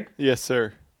married? Yes,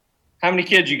 sir. How many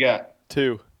kids you got?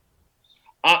 2.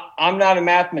 I'm not a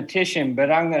mathematician,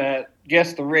 but I'm going to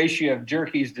guess the ratio of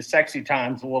jerkies to sexy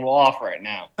time's a little off right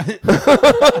now.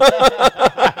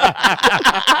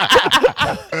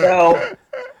 So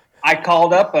I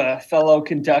called up a fellow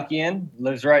Kentuckian,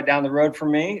 lives right down the road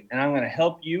from me, and I'm going to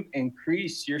help you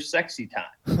increase your sexy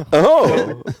time.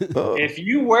 Oh. If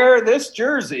you wear this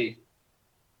jersey,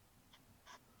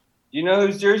 you know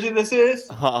whose jersey this is?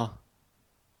 Huh.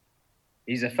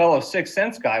 He's a fellow Sixth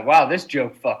Sense guy. Wow, this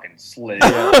joke fucking slid.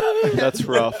 Yeah, that's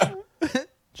rough.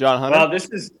 John Hunter? Well, this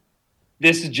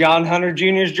is John Hunter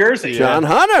Jr.'s jersey. John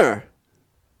Hunter.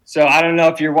 So I don't know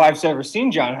if your wife's ever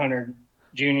seen John Hunter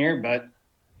Jr., but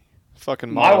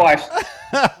fucking my wife's.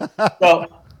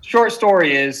 Well, short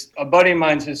story is a buddy of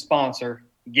mine's his sponsor,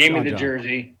 gave me the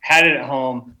jersey, had it at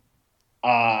home.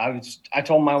 I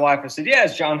told my wife, I said, yeah,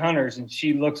 it's John Hunter's, and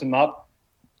she looks him up.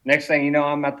 Next thing you know,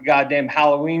 I'm at the goddamn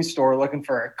Halloween store looking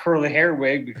for a curly hair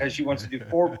wig because she wants to do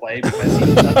foreplay because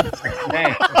he's a sexy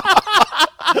man.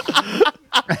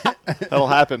 That'll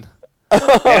happen.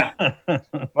 Yeah.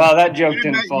 Well, that joke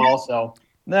didn't fall, so.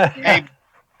 Hey,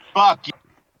 Buck.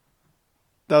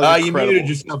 That was you incredible. muted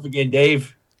yourself again,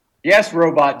 Dave. Yes,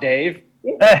 Robot Dave.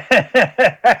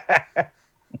 I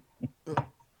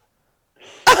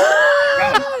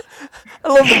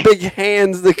love the big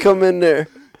hands that come in there.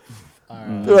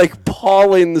 They're like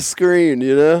pawing the screen,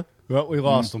 you know? Well, we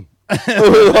lost them.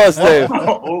 We lost Dave.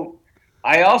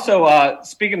 I also,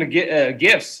 speaking of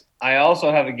gifts, I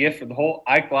also have a gift for the whole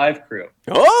Ike Live crew.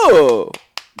 Oh!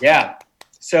 Yeah.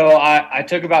 So I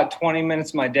took about 20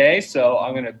 minutes of my day, so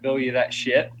I'm going to bill you that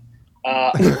shit.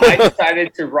 I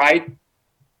decided to write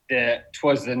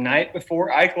 "'Twas the Night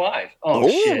Before Ike Live." Oh,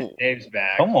 shit, Dave's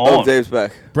back. Come on. Oh, Dave's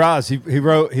back. Braz,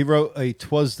 he wrote a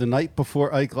 "'Twas the Night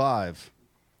Before Ike Live,"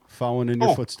 following in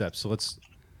your footsteps. So let's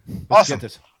Awesome. get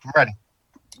this. I'm ready.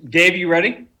 Dave, you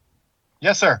ready?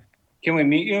 Yes, sir. Can we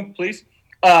meet you, please?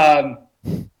 All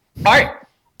right.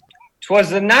 'Twas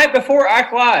the night before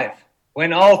Ike Live,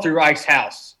 when all through Ike's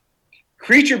house,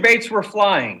 creature baits were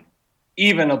flying,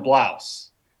 even a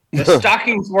blouse. The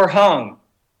stockings were hung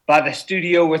by the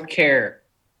studio with care,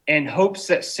 in hopes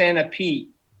that Santa Pete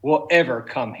will ever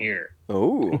come here.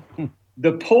 Oh.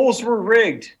 The poles were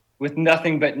rigged with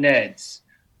nothing but Neds,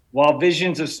 while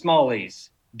visions of Smallies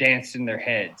danced in their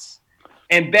heads.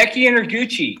 And Becky in her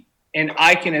Gucci and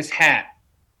Ike in his hat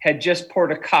had just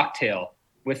poured a cocktail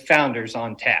with Founders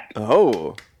on tap.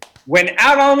 Oh. When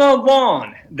out on the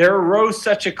lawn, there arose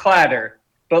such a clatter,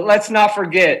 but let's not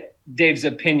forget, Dave's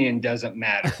opinion doesn't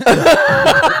matter.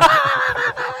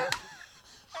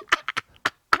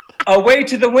 Away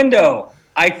to the window,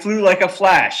 Ike flew like a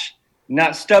flash,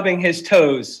 not stubbing his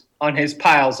toes on his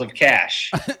piles of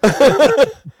cash.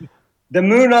 The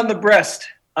moon on the breast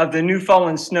of the new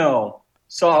fallen snow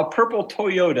saw a purple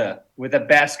Toyota with a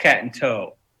bass cat in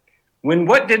tow. When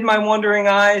what did my wondering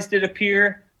eyes did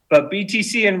appear, but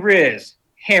BTC and Riz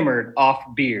hammered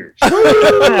off beers.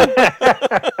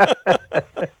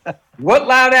 What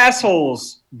loud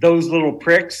assholes, those little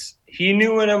pricks. He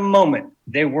knew in a moment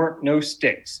they weren't no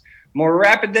sticks. More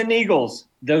rapid than eagles,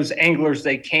 those anglers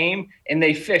they came, and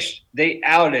they fished, they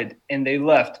outed, and they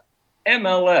left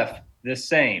MLF the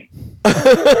same.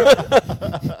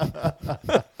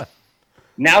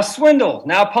 Now Swindle,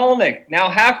 now Polnick, now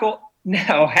Hackle,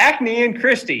 now Hackney and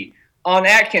Christie, on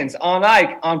Atkins, on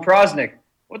Ike, on Prosnick.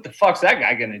 What the fuck's that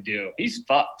guy gonna do? He's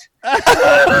fucked. All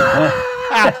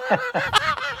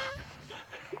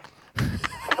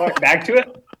right, back to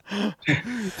it.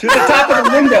 To the top of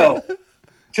the window,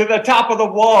 to the top of the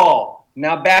wall.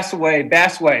 Now bass away,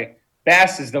 bass way.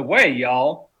 Bass is the way,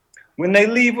 y'all. When they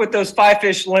leave with those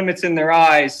 5-fish limits in their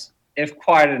eyes, if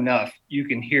quiet enough, you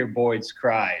can hear Boyd's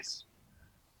cries.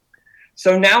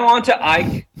 So now on to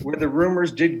Ike, where the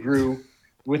rumors did grew,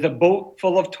 with a boat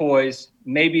full of toys,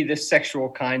 maybe the sexual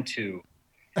kind too.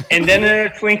 And then in a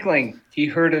twinkling, he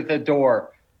heard at the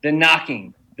door the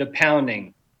knocking, the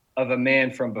pounding of a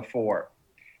man from before.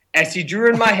 As he drew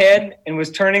in my head and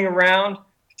was turning around,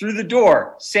 through the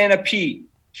door, Santa Pete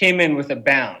came in with a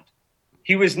bound.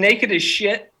 He was naked as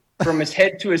shit from his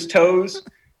head to his toes,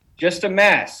 just a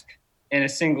mask and a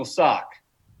single sock.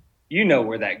 You know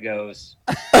where that goes.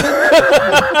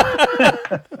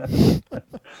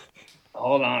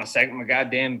 Hold on a second, my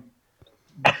goddamn.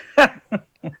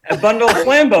 A bundle of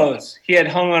flambos he had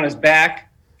hung on his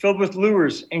back, filled with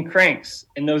lures and cranks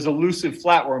and those elusive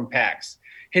flatworm packs.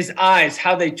 His eyes,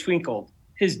 how they twinkled.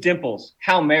 His dimples,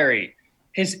 how merry.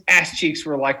 His ass cheeks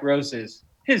were like roses.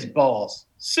 His balls,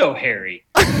 so hairy.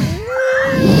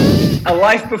 A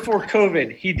life before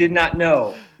COVID he did not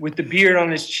know, with the beard on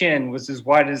his chin was as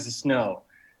white as the snow.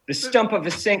 The stump of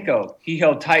a Cinco he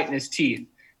held tight in his teeth.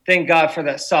 Thank God for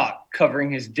that sock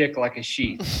covering his dick like a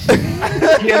sheath.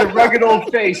 He had a rugged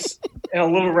old face and a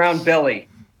little round belly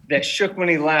that shook when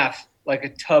he laughed like a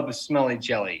tub of smelly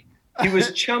jelly. He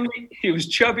was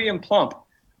chubby and plump,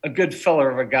 a good feller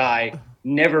of a guy,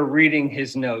 never reading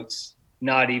his notes,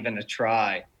 not even a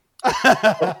try.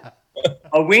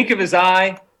 A wink of his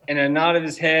eye and a nod of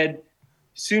his head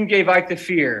soon gave Ike the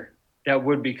fear that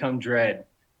would become dread.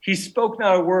 He spoke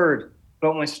not a word,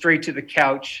 but went straight to the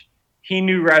couch. He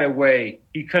knew right away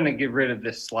he couldn't get rid of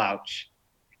this slouch.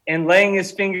 And laying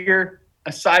his finger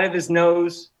aside of his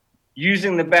nose,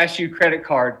 using the Bashu credit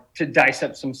card to dice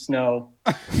up some snow,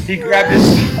 he grabbed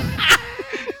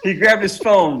his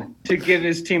phone to give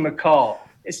his team a call.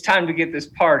 It's time to get this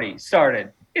party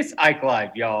started. It's Ike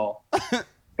Live, y'all.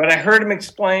 But I heard him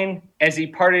explain as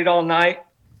he partied all night,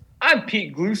 I'm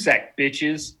Pete Glusack,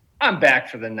 bitches. I'm back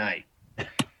for the night.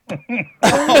 Oh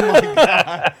my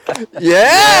God.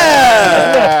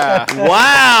 Yeah.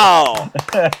 Wow.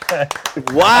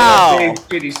 Wow. Big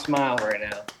shitty smile right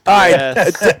now. All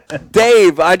right,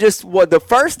 Dave. The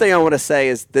first thing I want to say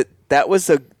is that was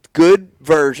a good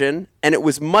version, and it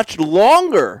was much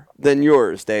longer than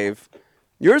yours, Dave.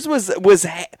 Yours was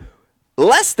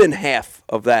less than half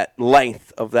of that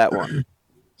length of that one.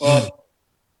 Well,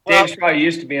 Dave's probably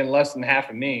used to being less than half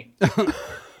of me.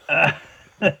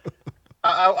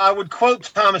 I would quote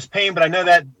Thomas Paine, but I know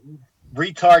that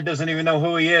retard doesn't even know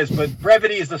who he is. But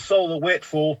brevity is the soul of wit,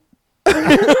 fool.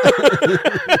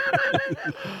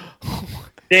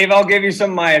 Dave, I'll give you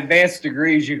some of my advanced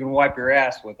degrees. You can wipe your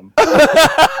ass with them.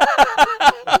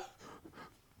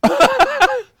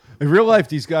 In real life,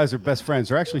 these guys are best friends.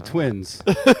 They're actually twins.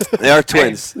 They are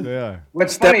twins. They are.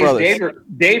 What's funny is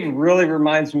Dave really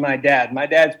reminds me of my dad. My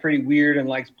dad's pretty weird and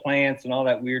likes plants and all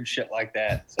that weird shit like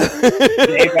that. So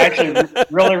Dave actually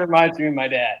really reminds me of my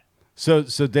dad. So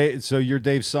you're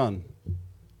Dave's son.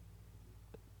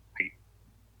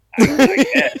 I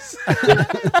guess.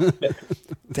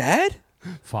 Dad?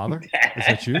 Father? Is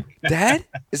that you? Dad?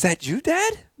 Is that you,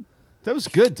 Dad? That was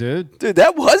good, dude. Dude,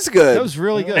 that was good. That was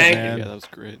really good, Thank man. Yeah, that was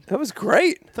great. That was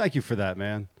great. Thank you for that,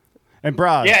 man. And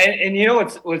Brad. Yeah, and you know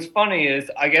what's funny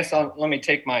is, I guess let me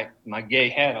take my gay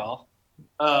hat off.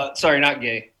 Sorry, not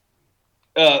gay.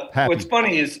 What's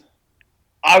funny is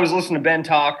I was listening to Ben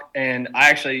talk, and I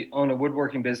actually own a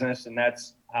woodworking business, and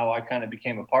that's how I kind of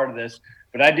became a part of this.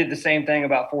 But I did the same thing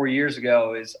about 4 years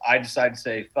ago. Is I decided to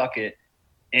say fuck it,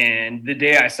 and the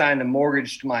day I signed the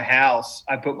mortgage to my house,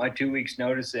 I put my 2 weeks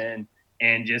notice in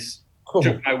and just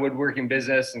took my woodworking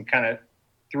business and kind of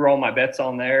threw all my bets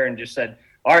on there and just said,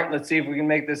 all right, let's see if we can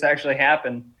make this actually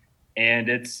happen. And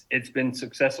it's been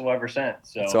successful ever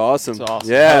since. So It's awesome. It's awesome.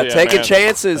 Yeah, Yeah, taking man.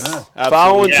 chances, Absolutely.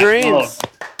 following Yeah, dreams.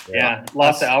 yeah,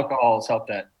 lots of alcohol has helped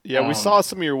that. Yeah, we saw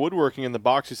some of your woodworking in the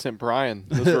box you sent Brian.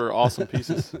 Those were awesome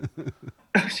pieces.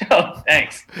 So,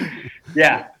 thanks.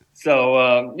 Yeah.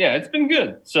 So yeah, it's been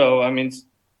good. So I mean,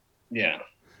 yeah.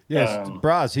 Yes,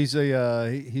 Braz,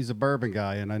 he's a bourbon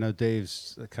guy, and I know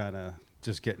Dave's kind of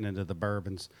just getting into the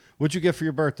bourbons. What'd you get for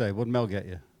your birthday? What'd Mel get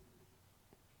you?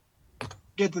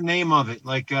 Get the name of it.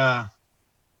 Like, for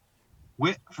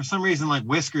some reason, like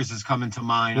Whiskers is coming to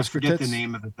mind. Whisker I forget Tits? the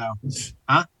name of it, though.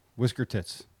 Huh? Whisker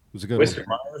Tits. It was a good Whisker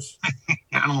one.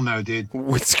 I don't know, dude.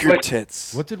 Whisker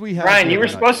Tits. What did we have? Brian, the you were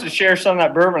other night? supposed to share some of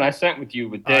that bourbon I sent with you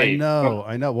with Dave.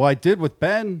 I know. Well, I did with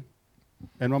Ben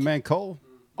and my man Cole.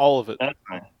 All of it. That's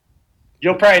fine.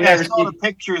 You'll probably Yeah, I never saw see. the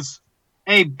pictures.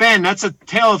 Hey, Ben, that's a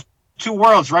tale of two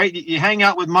worlds, right? You hang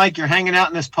out with Mike. You're hanging out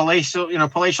in this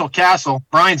palatial castle.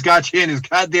 Brian's got you in his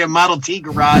goddamn Model T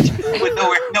garage with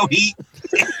no heat,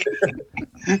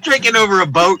 drinking over a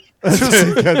boat.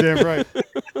 Goddamn right.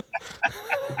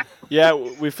 Yeah,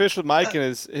 we fished with Mike and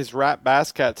his rat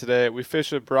bass cat today. We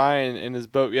fished with Brian in his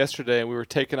boat yesterday, and we were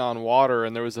taking on water,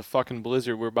 and there was a fucking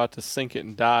blizzard. We were about to sink it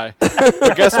and die.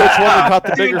 But guess which one we caught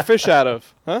the bigger fish out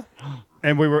of? Huh?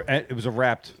 And it was a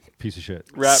wrapped piece of shit.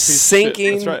 Rat piece of shit.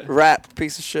 Sinking, That's right. wrapped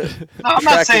piece of shit. No, I'm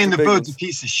not saying the boat's a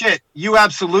piece of shit. You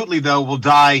absolutely, though, will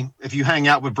die if you hang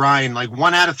out with Brian. Like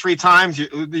 1 out of 3 times, you're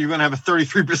going to have a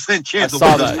 33% chance. I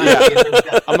saw that.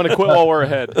 Yeah. I'm going to quit while we're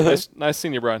ahead. Nice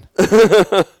seeing you, Brian.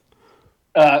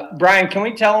 Brian, can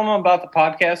we tell them about the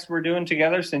podcast we're doing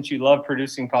together, since you love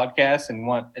producing podcasts and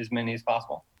want as many as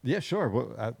possible? Yeah, sure.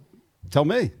 Well, tell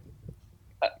me.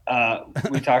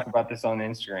 We talked about this on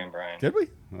Instagram, Brian. Did we?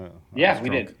 Yeah, we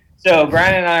did. So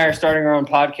Brian and I are starting our own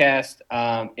podcast,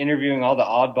 interviewing all the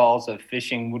oddballs of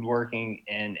fishing, woodworking,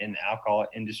 and in the alcohol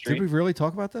industry. Did we really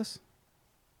talk about this?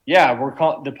 Yeah,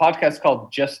 the podcast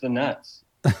called Just the Nuts.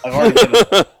 I've already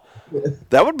done it.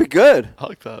 That would be good. I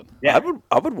like that. Yeah.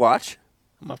 I would watch.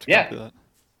 I'm gonna have to Yeah. copy that.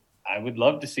 I would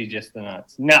love to see Just the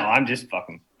Nuts. No, I'm just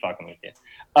fucking with you.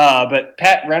 But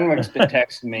Pat Renwick's been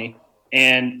texting me,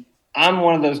 and I'm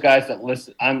one of those guys that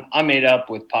listen. I'm made up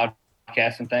with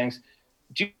podcasts and things.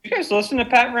 Do you guys listen to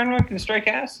Pat Renwick and Stray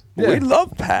Cast? We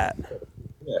love Pat.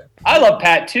 I love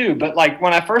Pat too, but like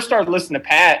when I first started listening to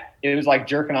Pat, it was like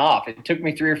jerking off. It took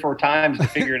me 3 or 4 times to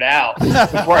figure it out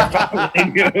before I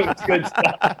finally knew it was good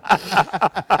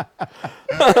stuff.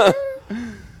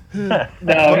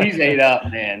 No, he's ate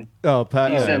up, man. Oh,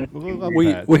 Pat. He's Yeah. in- We love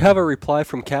We Pat. we have a reply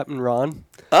from Captain Ron.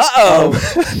 Uh-oh.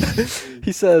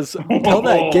 He says, "Tell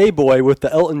that gay boy with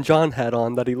the Elton John hat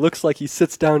on that he looks like he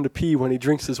sits down to pee when he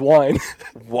drinks his wine."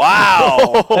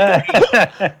 Wow.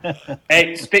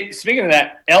 Hey, speaking of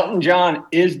that, Elton John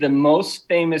is the most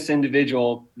famous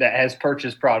individual that has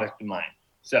purchased product of mine.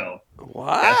 So,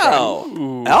 Wow.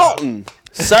 Elton.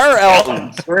 Sir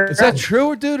Elton. Is that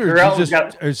true, dude, or, Sir did you Elton's just,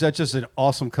 got- or is that just an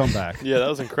awesome comeback? Yeah, that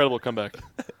was an incredible comeback.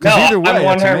 No, either way, I'm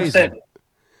that's 100%. amazing.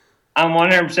 I'm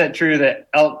 100% true that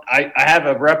I have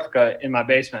a replica in my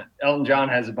basement. Elton John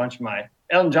has a bunch of my.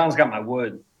 Elton John's got my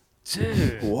wood.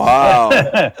 Dude. Wow.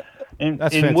 in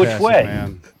That's in fantastic, which way?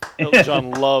 man. Elton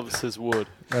John loves his wood.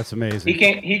 That's amazing.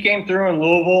 He came through in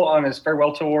Louisville on his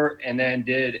farewell tour, and then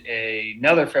did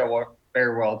another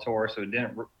farewell tour. So it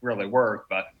didn't really work,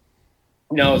 but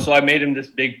so I made him this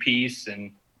big piece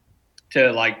and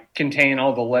to like contain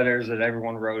all the letters that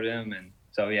everyone wrote him, and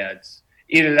so yeah, it's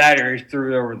either that or he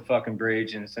threw it over the fucking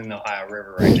bridge and it's in the Ohio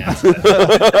River right now.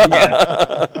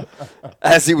 But,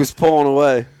 As he was pulling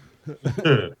away.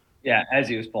 yeah, as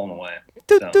he was pulling away.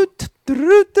 Bros,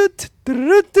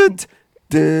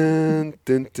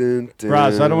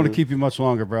 I don't want to keep you much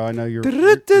longer, bro. I know you're on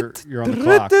the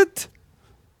clock.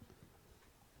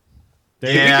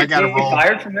 Yeah, I got to Can you roll. get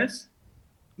fired from this?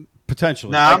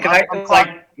 Potentially. No, I'm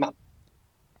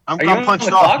Are you on punched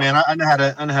the off, clock? man. I know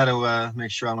how to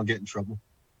make sure I don't get in trouble.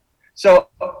 So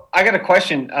I got a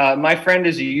question. My friend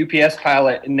is a UPS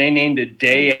pilot, and they named a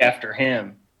day after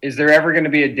him. Is there ever going to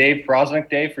be a Dave Prosnick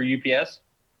Day for UPS?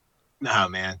 No,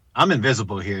 man. I'm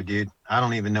invisible here, dude. I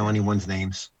don't even know anyone's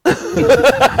names.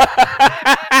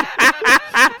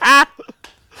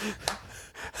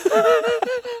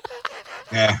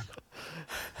 Yeah.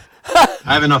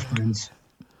 I have enough friends.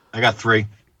 I got 3.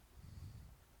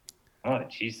 Oh,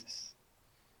 Jesus.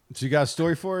 So you got a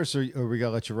story for us, or we got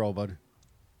to let you roll, bud?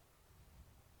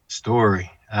 Story.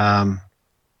 Man,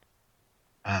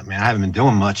 I haven't been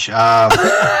doing much. All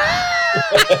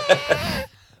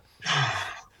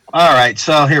right,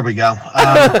 so here we go.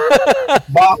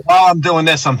 While I'm doing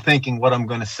this, I'm thinking what I'm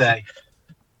going to say.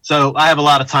 So I have a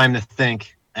lot of time to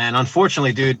think. And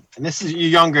unfortunately, dude, and this is you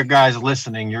younger guys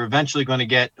listening, you're eventually going to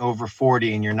get over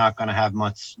 40 and you're not going to have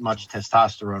much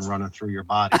testosterone running through your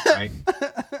body, right?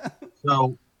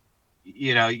 So,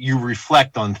 you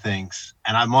reflect on things.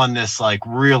 And I'm on this like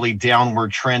really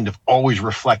downward trend of always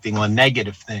reflecting on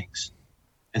negative things.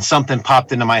 And something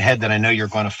popped into my head that I know you're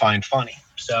going to find funny.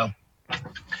 So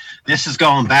this is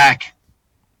going back.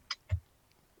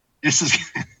 This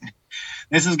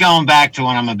is going back to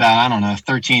when I'm about,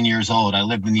 13 years old. I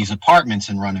lived in these apartments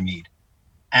in Runnymede.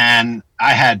 And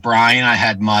I had Brian, I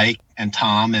had Mike and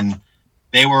Tom, and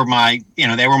they were my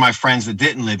friends that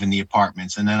didn't live in the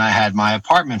apartments. And then I had my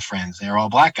apartment friends. They were all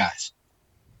black guys.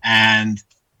 And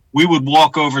we would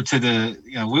walk over to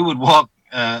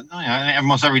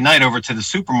almost every night over to the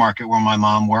supermarket where my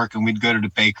mom worked, and we'd go to the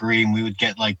bakery and we would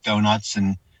get like donuts,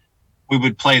 and we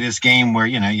would play this game where,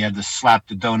 you had to slap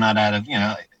the donut out of,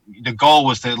 the goal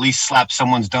was to at least slap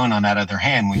someone's donut out of their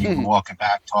hand when you were walking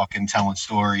back, talking, telling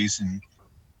stories. And,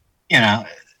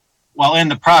 well, in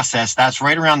the process, that's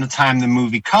right around the time the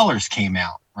movie Colors came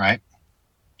out, right?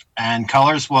 And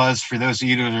Colors was, for those of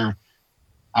you that are,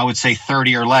 I would say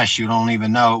 30 or less, you don't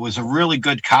even know, it was a really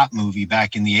good cop movie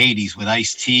back in the 80s with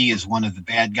Ice-T as one of the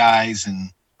bad guys.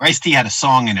 And Ice-T had a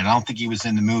song in it. I don't think he was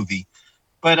in the movie,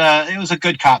 but it was a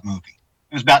good cop movie.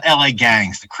 It was about LA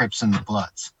gangs, the Crips and the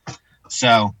Bloods.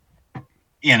 So,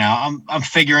 I'm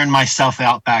figuring myself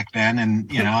out back then,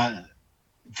 and,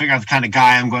 figure out the kind of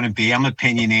guy I'm going to be. I'm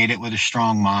opinionated with a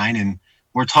strong mind, and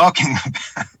we're talking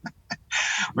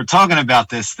about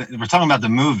this. We're talking about the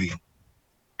movie,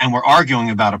 and we're arguing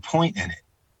about a point in it.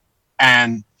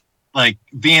 And like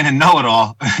being a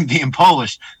know-it-all, being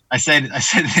Polish, I said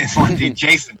this one day,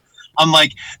 Jason, I'm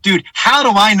like, dude, how do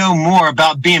I know more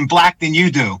about being black than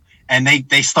you do? And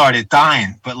they started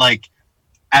dying. But like,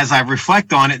 as I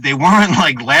reflect on it, they weren't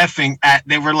like laughing at,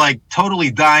 they were like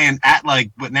totally dying at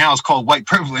like what now is called white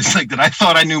privilege. Like that I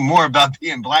thought I knew more about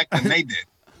being black than they did.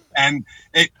 And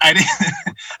I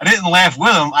didn't laugh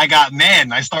with them. I got mad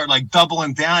and I started like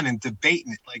doubling down and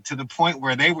debating it, like to the point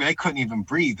where they couldn't even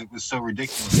breathe. It was so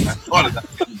ridiculous. And I thought of that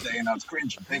the other day and I was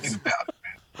cringing thinking about it,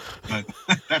 man.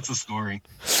 But that's a story.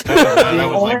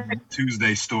 That was like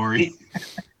Tuesday story.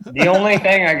 The only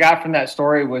thing I got from that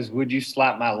story was, would you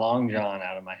slap my long john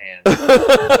out of my hand?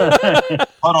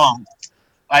 Hold on.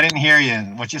 I didn't hear you.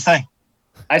 What'd you say?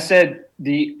 I said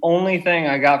the only thing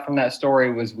I got from that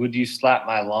story was, would you slap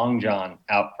my long john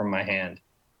out from my hand?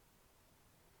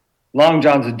 Long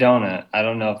John's a donut. I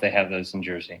don't know if they have those in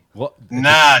Jersey. What?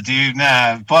 Nah, dude,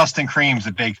 nah. Boston cream's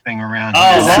a big thing around here.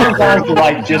 Oh, Long John's are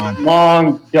like just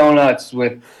long donuts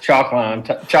with chocolate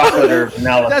on chocolate or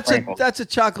vanilla sprinkles. That's a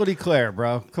chocolate eclair,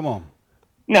 bro. Come on.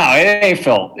 No, it ain't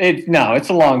filled. It's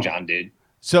a Long John, dude.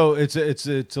 So it's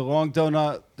a long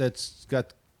donut that's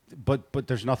got, but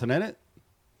there's nothing in it.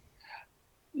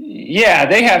 Yeah,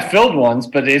 they have filled ones,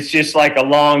 but it's just like a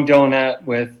long donut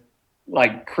with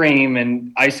like cream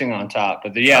and icing on top.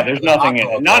 But there's nothing in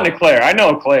it. Not an eclair. I know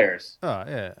eclairs. Oh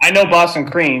yeah. I know Boston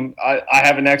cream. I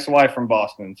have an ex-wife from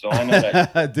Boston, so I know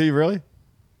that. Do you really?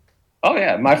 Oh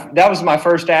yeah, that was my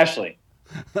first Ashley.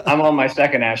 I'm on my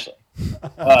second Ashley.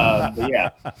 But yeah.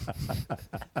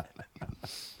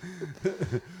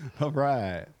 All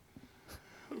right.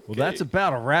 Well, that's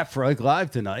about a wrap for Ike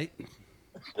Live tonight.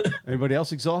 Anybody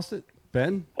else exhausted?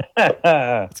 Ben?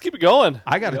 Let's keep it going.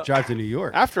 I got to drive to New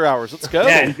York. After hours. Let's go.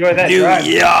 Yeah, enjoy that New drive.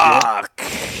 York.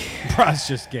 Bryce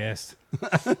just gassed.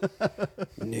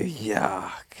 New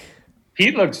York.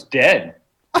 Pete looks dead.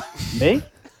 Me?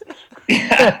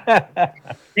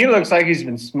 He looks like he's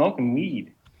been smoking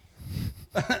weed.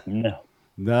 No.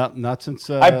 No, not since.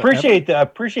 I appreciate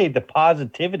the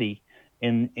positivity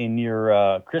in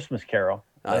your Christmas Carol.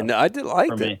 I know. I did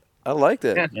like it. I liked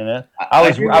it. You know, I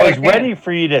was ready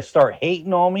for you to start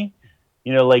hating on me.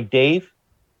 You know, like Dave.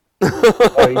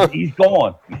 He's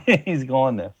gone. He's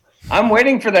gone now. I'm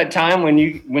waiting for that time when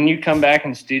you come back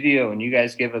in the studio and you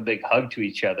guys give a big hug to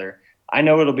each other. I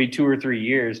know it'll be 2 or 3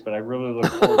 years, but I really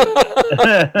look forward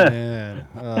to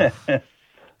it. Man,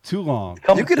 too long.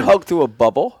 You could hug through a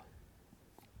bubble.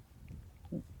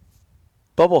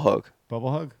 Bubble hug.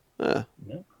 Bubble hug? Yeah.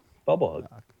 Bubble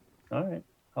hug. All right.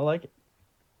 I like it.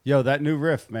 Yo, that new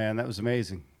riff, man, that was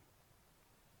amazing.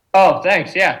 Oh,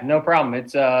 thanks. Yeah, no problem.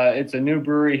 It's a new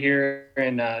brewery here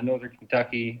in Northern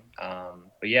Kentucky.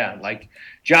 But yeah, like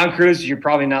John Cruz, you're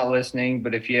probably not listening,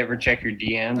 but if you ever check your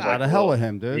DMs, Nah, the hell with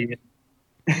him, dude.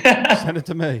 Send it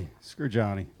to me. Screw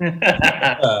Johnny.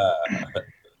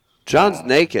 John's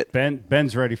naked.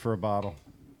 Ben's ready for a bottle.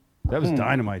 That was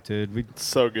dynamite, dude.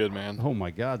 So good, man. Oh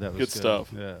my God, that was good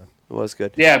stuff. Yeah, it was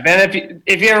good. Yeah, Ben,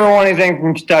 if you ever want anything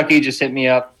from Kentucky, just hit me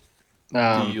up,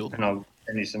 and I'll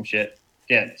send you some shit.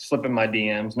 Yeah, slip in my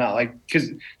DMs. Not like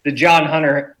because the John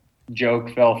Hunter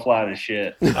joke fell flat as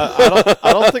shit. I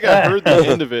don't think I heard the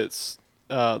end of it.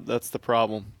 That's the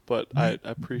problem. But I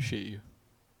appreciate you.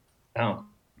 Oh,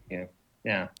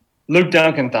 yeah. Luke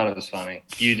Duncan thought it was funny.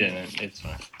 You didn't. It's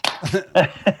fine.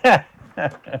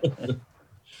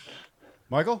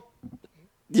 Michael?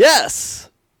 Yes.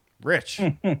 Rich.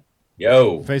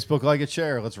 Yo. Facebook, like it,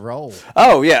 share. Let's roll.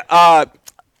 Oh, yeah. Got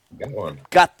one.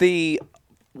 Got the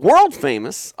world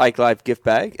famous Ike Live gift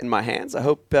bag in my hands. I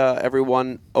hope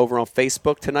everyone over on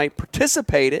Facebook tonight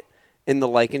participated in the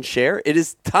like and share. It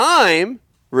is time,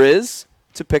 Riz,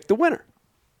 to pick the winner.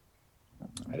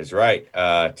 That is right.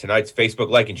 Tonight's Facebook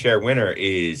like and share winner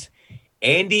is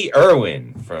Andy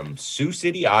Irwin from Sioux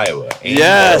City, Iowa.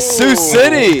 Yes, Sioux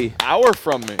City. Hour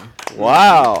from me.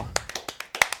 Wow.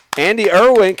 Andy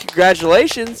Irwin,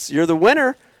 congratulations. You're the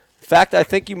winner. In fact, I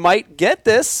think you might get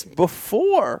this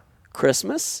before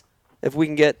Christmas if we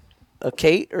can get a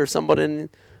Kate or somebody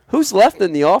who's left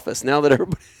in the office now that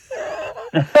everybody.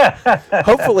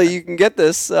 Hopefully you can get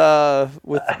this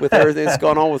with everything that's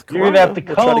going on with Corona. You're gonna have to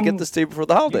we'll try to get this to you before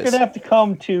the holidays. You're gonna have to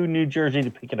come to New Jersey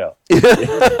to pick it up.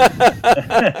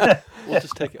 We'll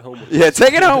just take it home with you. Yeah,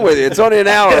 take it home with you. It's only an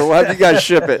hour. We'll have you guys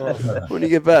ship it when you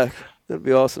get back. That'd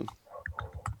be awesome.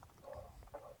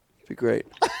 Be great.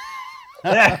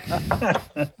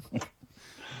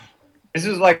 This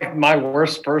is like my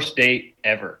worst first date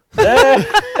ever. This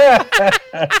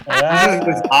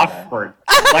is awkward.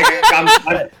 Like I'm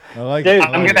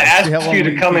going to ask you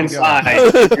to come inside.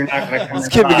 You're not going to come Let's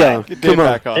keep it going.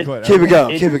 Come on. Keep it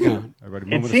going. Keep it going.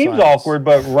 It seems awkward,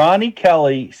 but Ronnie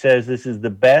Kelly says this is the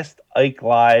best Ike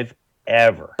Live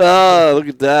ever. Oh, look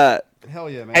at that. Hell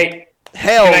yeah, man. Hey,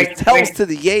 Hells to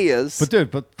the yeahs. But dude,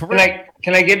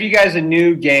 can I give you guys a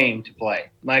new game to play?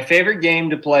 My favorite game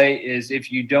to play is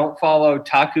if you don't follow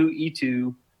Taku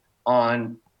Itu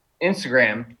on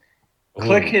Instagram,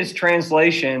 click his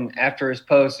translation after his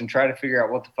post and try to figure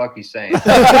out what the fuck he's saying. It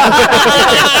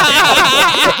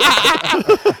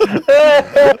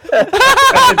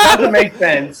doesn't make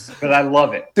sense, but I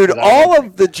love it. Dude, all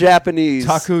of the Japanese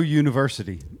Taku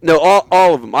University. No,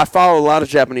 all of them. I follow a lot of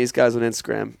Japanese guys on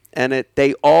Instagram, and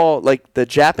they all like the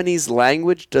Japanese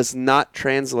language does not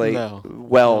translate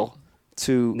well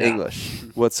to English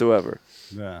whatsoever.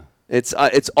 Yeah.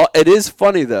 It is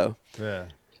funny though. Yeah.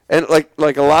 And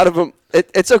like a lot of them,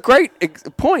 it's a great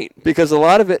point because a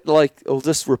lot of it like will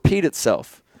just repeat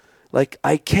itself. Like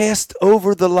I cast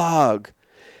over the log,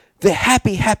 the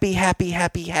happy,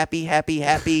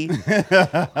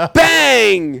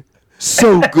 bang,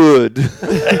 so good. What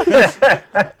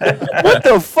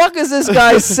the fuck is this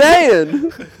guy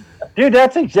saying? Dude,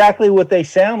 that's exactly what they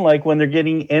sound like when they're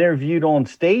getting interviewed on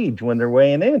stage when they're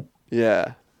weighing in.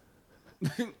 Yeah.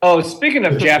 Oh, speaking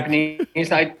of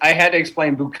Japanese, I had to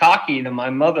explain bukkake to my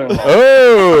mother-in-law.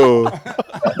 Oh.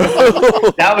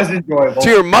 That was enjoyable. To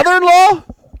your mother-in-law?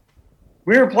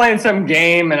 We were playing some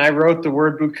game, and I wrote the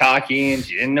word bukkake, and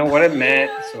she didn't know what it meant,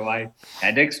 so I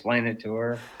had to explain it to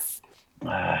her.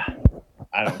 I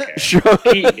don't care.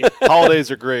 Holidays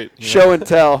are great. Show and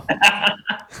tell.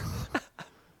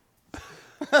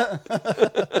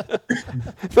 The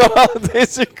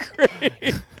holidays are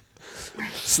great.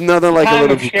 It's nothing like a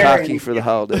little bukkake for the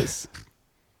holidays.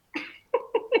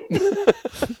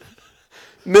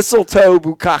 Mistletoe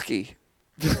bukkake.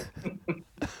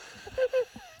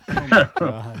 Oh my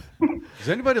God. Is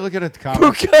anybody looking at the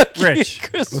comments? Rich,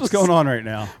 what's going on right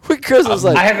now? Chris was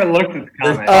like, I haven't looked at the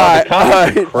comments. All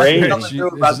right.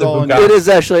 It is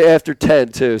actually after 10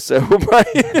 too, so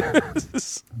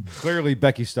clearly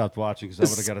Becky stopped watching because I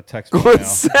would have got a text. Good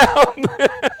sound.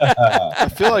 I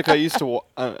feel like I used to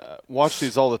watch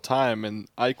these all the time, and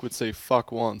Ike would say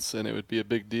 "fuck" once, and it would be a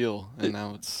big deal. And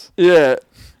now it's I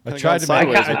tried to make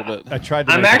it a little bit. I tried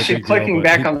to. I'm actually clicking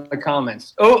back on the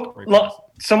comments. Oh,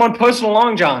 look, someone posted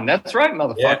along, John. That's right,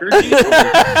 motherfucker.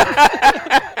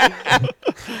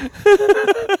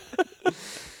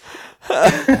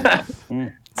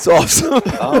 It's awesome.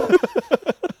 Oh.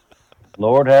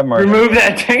 Lord have mercy. Remove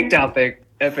that tank top,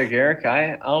 Epic Eric.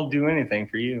 I'll do anything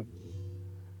for you.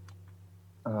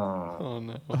 Oh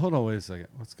no! Hold on, wait a second.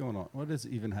 What's going on? What is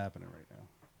even happening right now?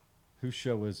 Whose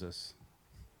show is this?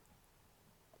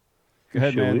 Go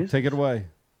ahead, man. Take it away.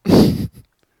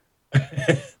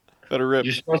 Better rip.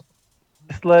 Just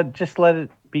let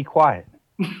it be quiet.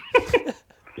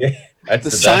 That's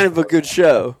the sign of a good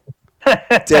show.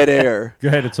 Dead air. Go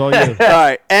ahead. It's all you. All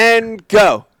right, and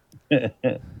go. Is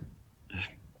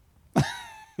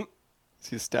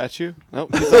he a statue?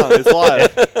 Nope, he's on. It's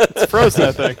live. It's frozen,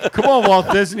 I think. Come on,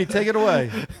 Walt Disney, take it away.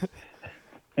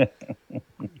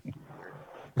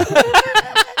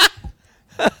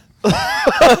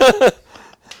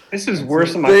 This is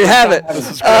worse than my. There you have it.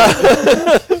 This is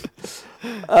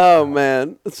oh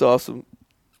man, that's awesome.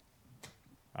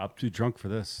 I'm too drunk for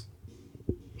this.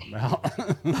 I'm out.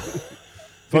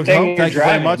 Folks, thank you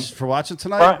very much for watching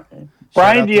tonight.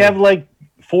 Brian, do you have like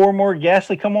 4 more guests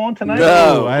that come on tonight?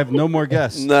 No, I have no more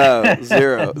guests. No,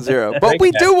 zero. But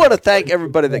we do want to thank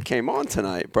everybody that came on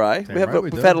tonight, Bri.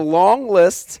 We've had a long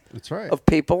list of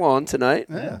people on tonight.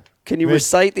 Yeah. Can you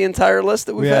recite the entire list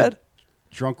that we've had?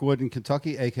 Drunkwood in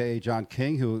Kentucky, a.k.a. John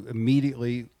King, who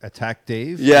immediately attacked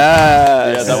Dave.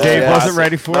 Yes. Yeah, Dave wasn't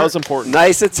ready for it. That was important.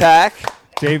 Nice attack.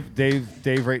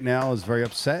 Dave right now is very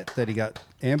upset that he got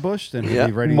ambushed, and he'll Yeah.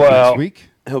 be ready next week.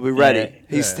 He'll be ready.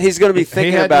 Yeah. He's going to be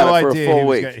thinking about it for a full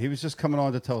week. He was just coming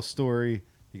on to tell a story.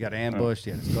 He got ambushed.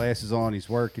 He had his glasses on. He's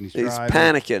working. He's driving.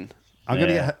 Panicking. I'm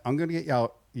gonna get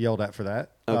yelled at for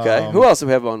that. Okay. Who else do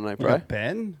we have on tonight, we Bri? got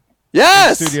Ben.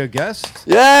 Yes. Studio guest.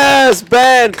 Yes,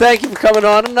 Ben. Thank you for coming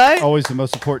on tonight. Always the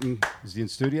most important is the in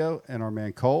studio, and our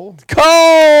man Cole.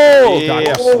 Cole.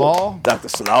 Dr. Small. Dr.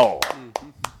 Small.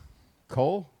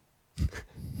 Cole.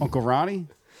 Uncle Ronnie.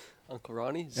 Uncle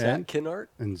Ronnie. Zach Kinnart.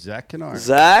 And Zach Kinnart.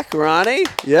 Zach, Ronnie.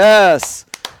 Yes.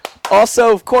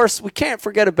 Also, of course, we can't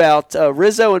forget about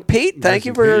Rizzo and Pete. Thank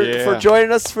you for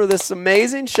joining us for this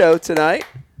amazing show tonight.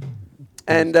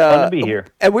 And fun to be here.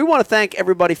 And we want to thank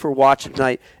everybody for watching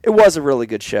tonight. It was a really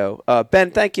good show.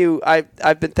 Ben, thank you.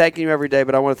 I've been thanking you every day,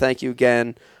 but I want to thank you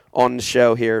again on the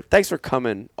show here. Thanks for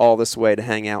coming all this way to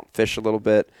hang out, fish a little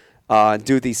bit, and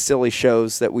do these silly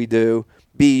shows that we do.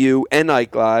 BU and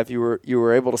Ike Live. You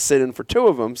were able to sit in for 2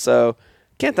 of them, so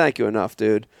can't thank you enough,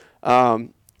 dude.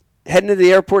 Heading to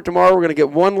the airport tomorrow, we're going to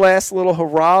get one last little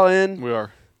hurrah in. We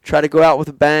are. Try to go out with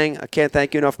a bang. I can't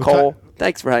thank you enough, Cole.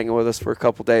 Thanks for hanging with us for a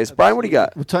couple days. Brian, what do you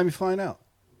got? What time are you flying out?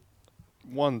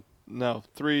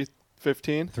 3:30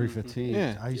 15. 3:15.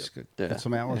 Yeah. I used to get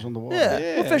some hours on the water.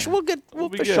 Yeah, we'll fish. We'll be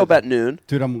fish good. till about noon.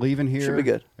 Dude, I'm leaving here. Should be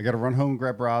good. I got to run home and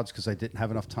grab rods because I didn't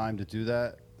have enough time to do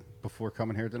that before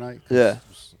coming here tonight. Yeah. It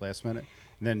was last minute.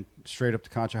 And then straight up to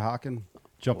Conshohocken,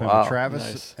 jump in Wow. with Travis,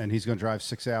 Nice. and he's going to drive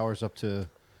 6 hours up to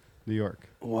New York.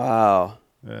 Wow.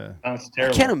 Yeah. That's I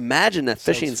terrible. can't imagine that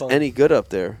fishing's fun. any good up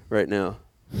there right now.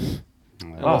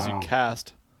 Unless you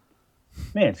cast.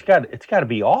 Man, it's got to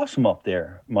be awesome up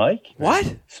there, Mike.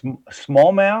 What?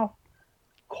 Smallmouth,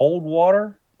 cold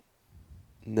water.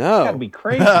 No. Got to be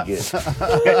crazy good.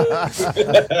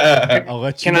 I'll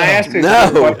let you Can know. I ask a No.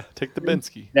 question Take the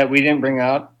Binsky. that we didn't bring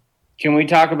up? Can we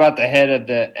talk about the head of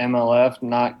the MLF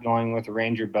not going with a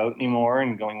Ranger boat anymore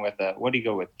and going with a, what do you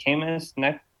go with? Camus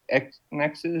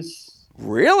Nexus?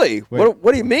 Really? Wait.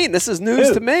 What do you mean? This is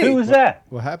news to me. Who was that?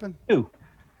 What happened?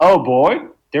 Oh, Boyd.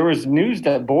 There was news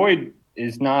that Boyd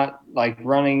is not like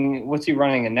running. What's he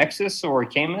running? A Nexus or a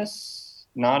Camus?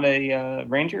 Not a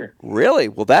Ranger. Really?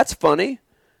 Well, that's funny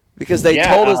because they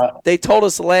Yeah, told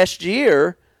us last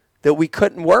year that we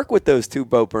couldn't work with those two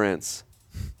boat brands.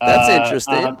 That's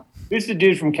interesting. Who's the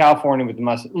dude from California with the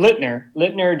mustache? Littner.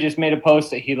 Littner just made a post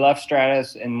that he left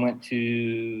Stratus and went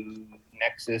to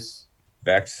Nexus.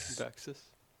 Vex.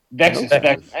 Vexus.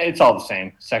 It's all the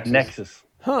same. Sexus. Nexus.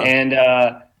 Huh.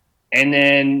 And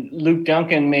then Luke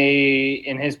Duncan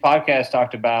in his podcast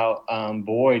talked about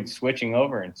Boyd switching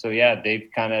over, and so yeah, they've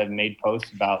kind of made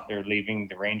posts about they're leaving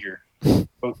the Ranger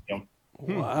boat deal.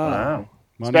 Wow.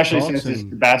 Money Especially talks since it's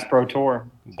and the Bass Pro Tour.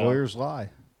 So. lawyers lie.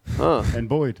 Huh. And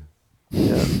Boyd,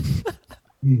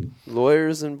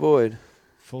 Lawyers and Boyd.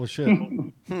 full of shit.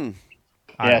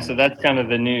 Yeah, so that's kind of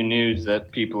the new news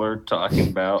that people are talking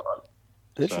about.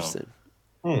 Interesting.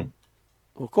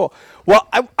 Well, cool. Well,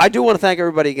 I do want to thank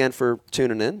everybody again for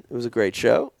tuning in. It was a great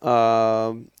show.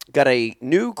 Got a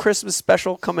new Christmas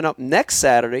special coming up next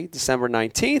Saturday, December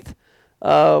 19th.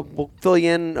 We'll fill you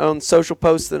in on social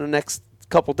posts in the next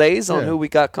couple days on Yeah. who we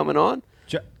got coming on.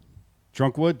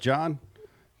 Drunkwood, John.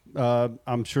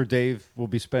 I'm sure Dave will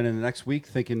be spending the next week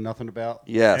thinking nothing about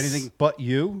Yes. anything but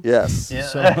you. Yes.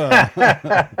 So,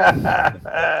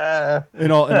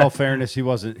 in all fairness,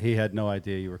 he had no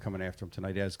idea you were coming after him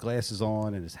tonight. He has glasses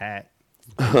on and his hat.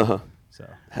 So,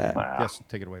 Hat. yes,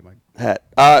 take it away, Mike. Hat.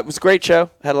 It was a great show.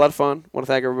 Had a lot of fun. Want to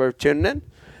thank everybody for tuning in.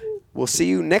 We'll see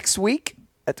you next week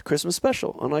at the Christmas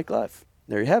special on Ike Live.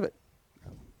 There you have it.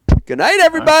 Good night,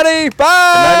 everybody.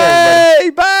 Bye.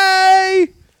 Bye.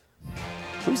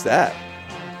 Who's that?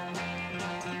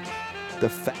 The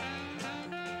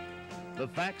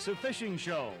Facts of Fishing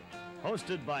Show,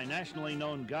 hosted by nationally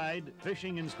known guide,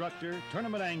 fishing instructor,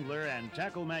 tournament angler, and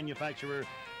tackle manufacturer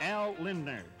Al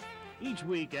Lindner. Each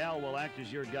week, Al will act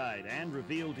as your guide and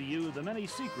reveal to you the many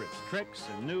secrets, tricks,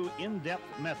 and new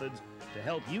in-depth methods to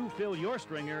help you fill your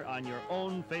stringer on your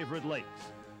own favorite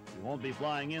lakes. You won't be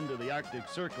flying into the Arctic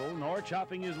Circle nor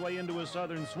chopping his way into a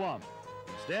southern swamp.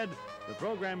 Instead, the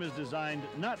program is designed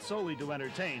not solely to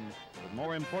entertain, but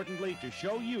more importantly to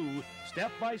show you,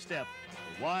 step by step,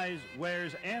 the whys,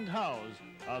 wheres, and hows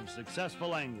of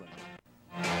successful angling.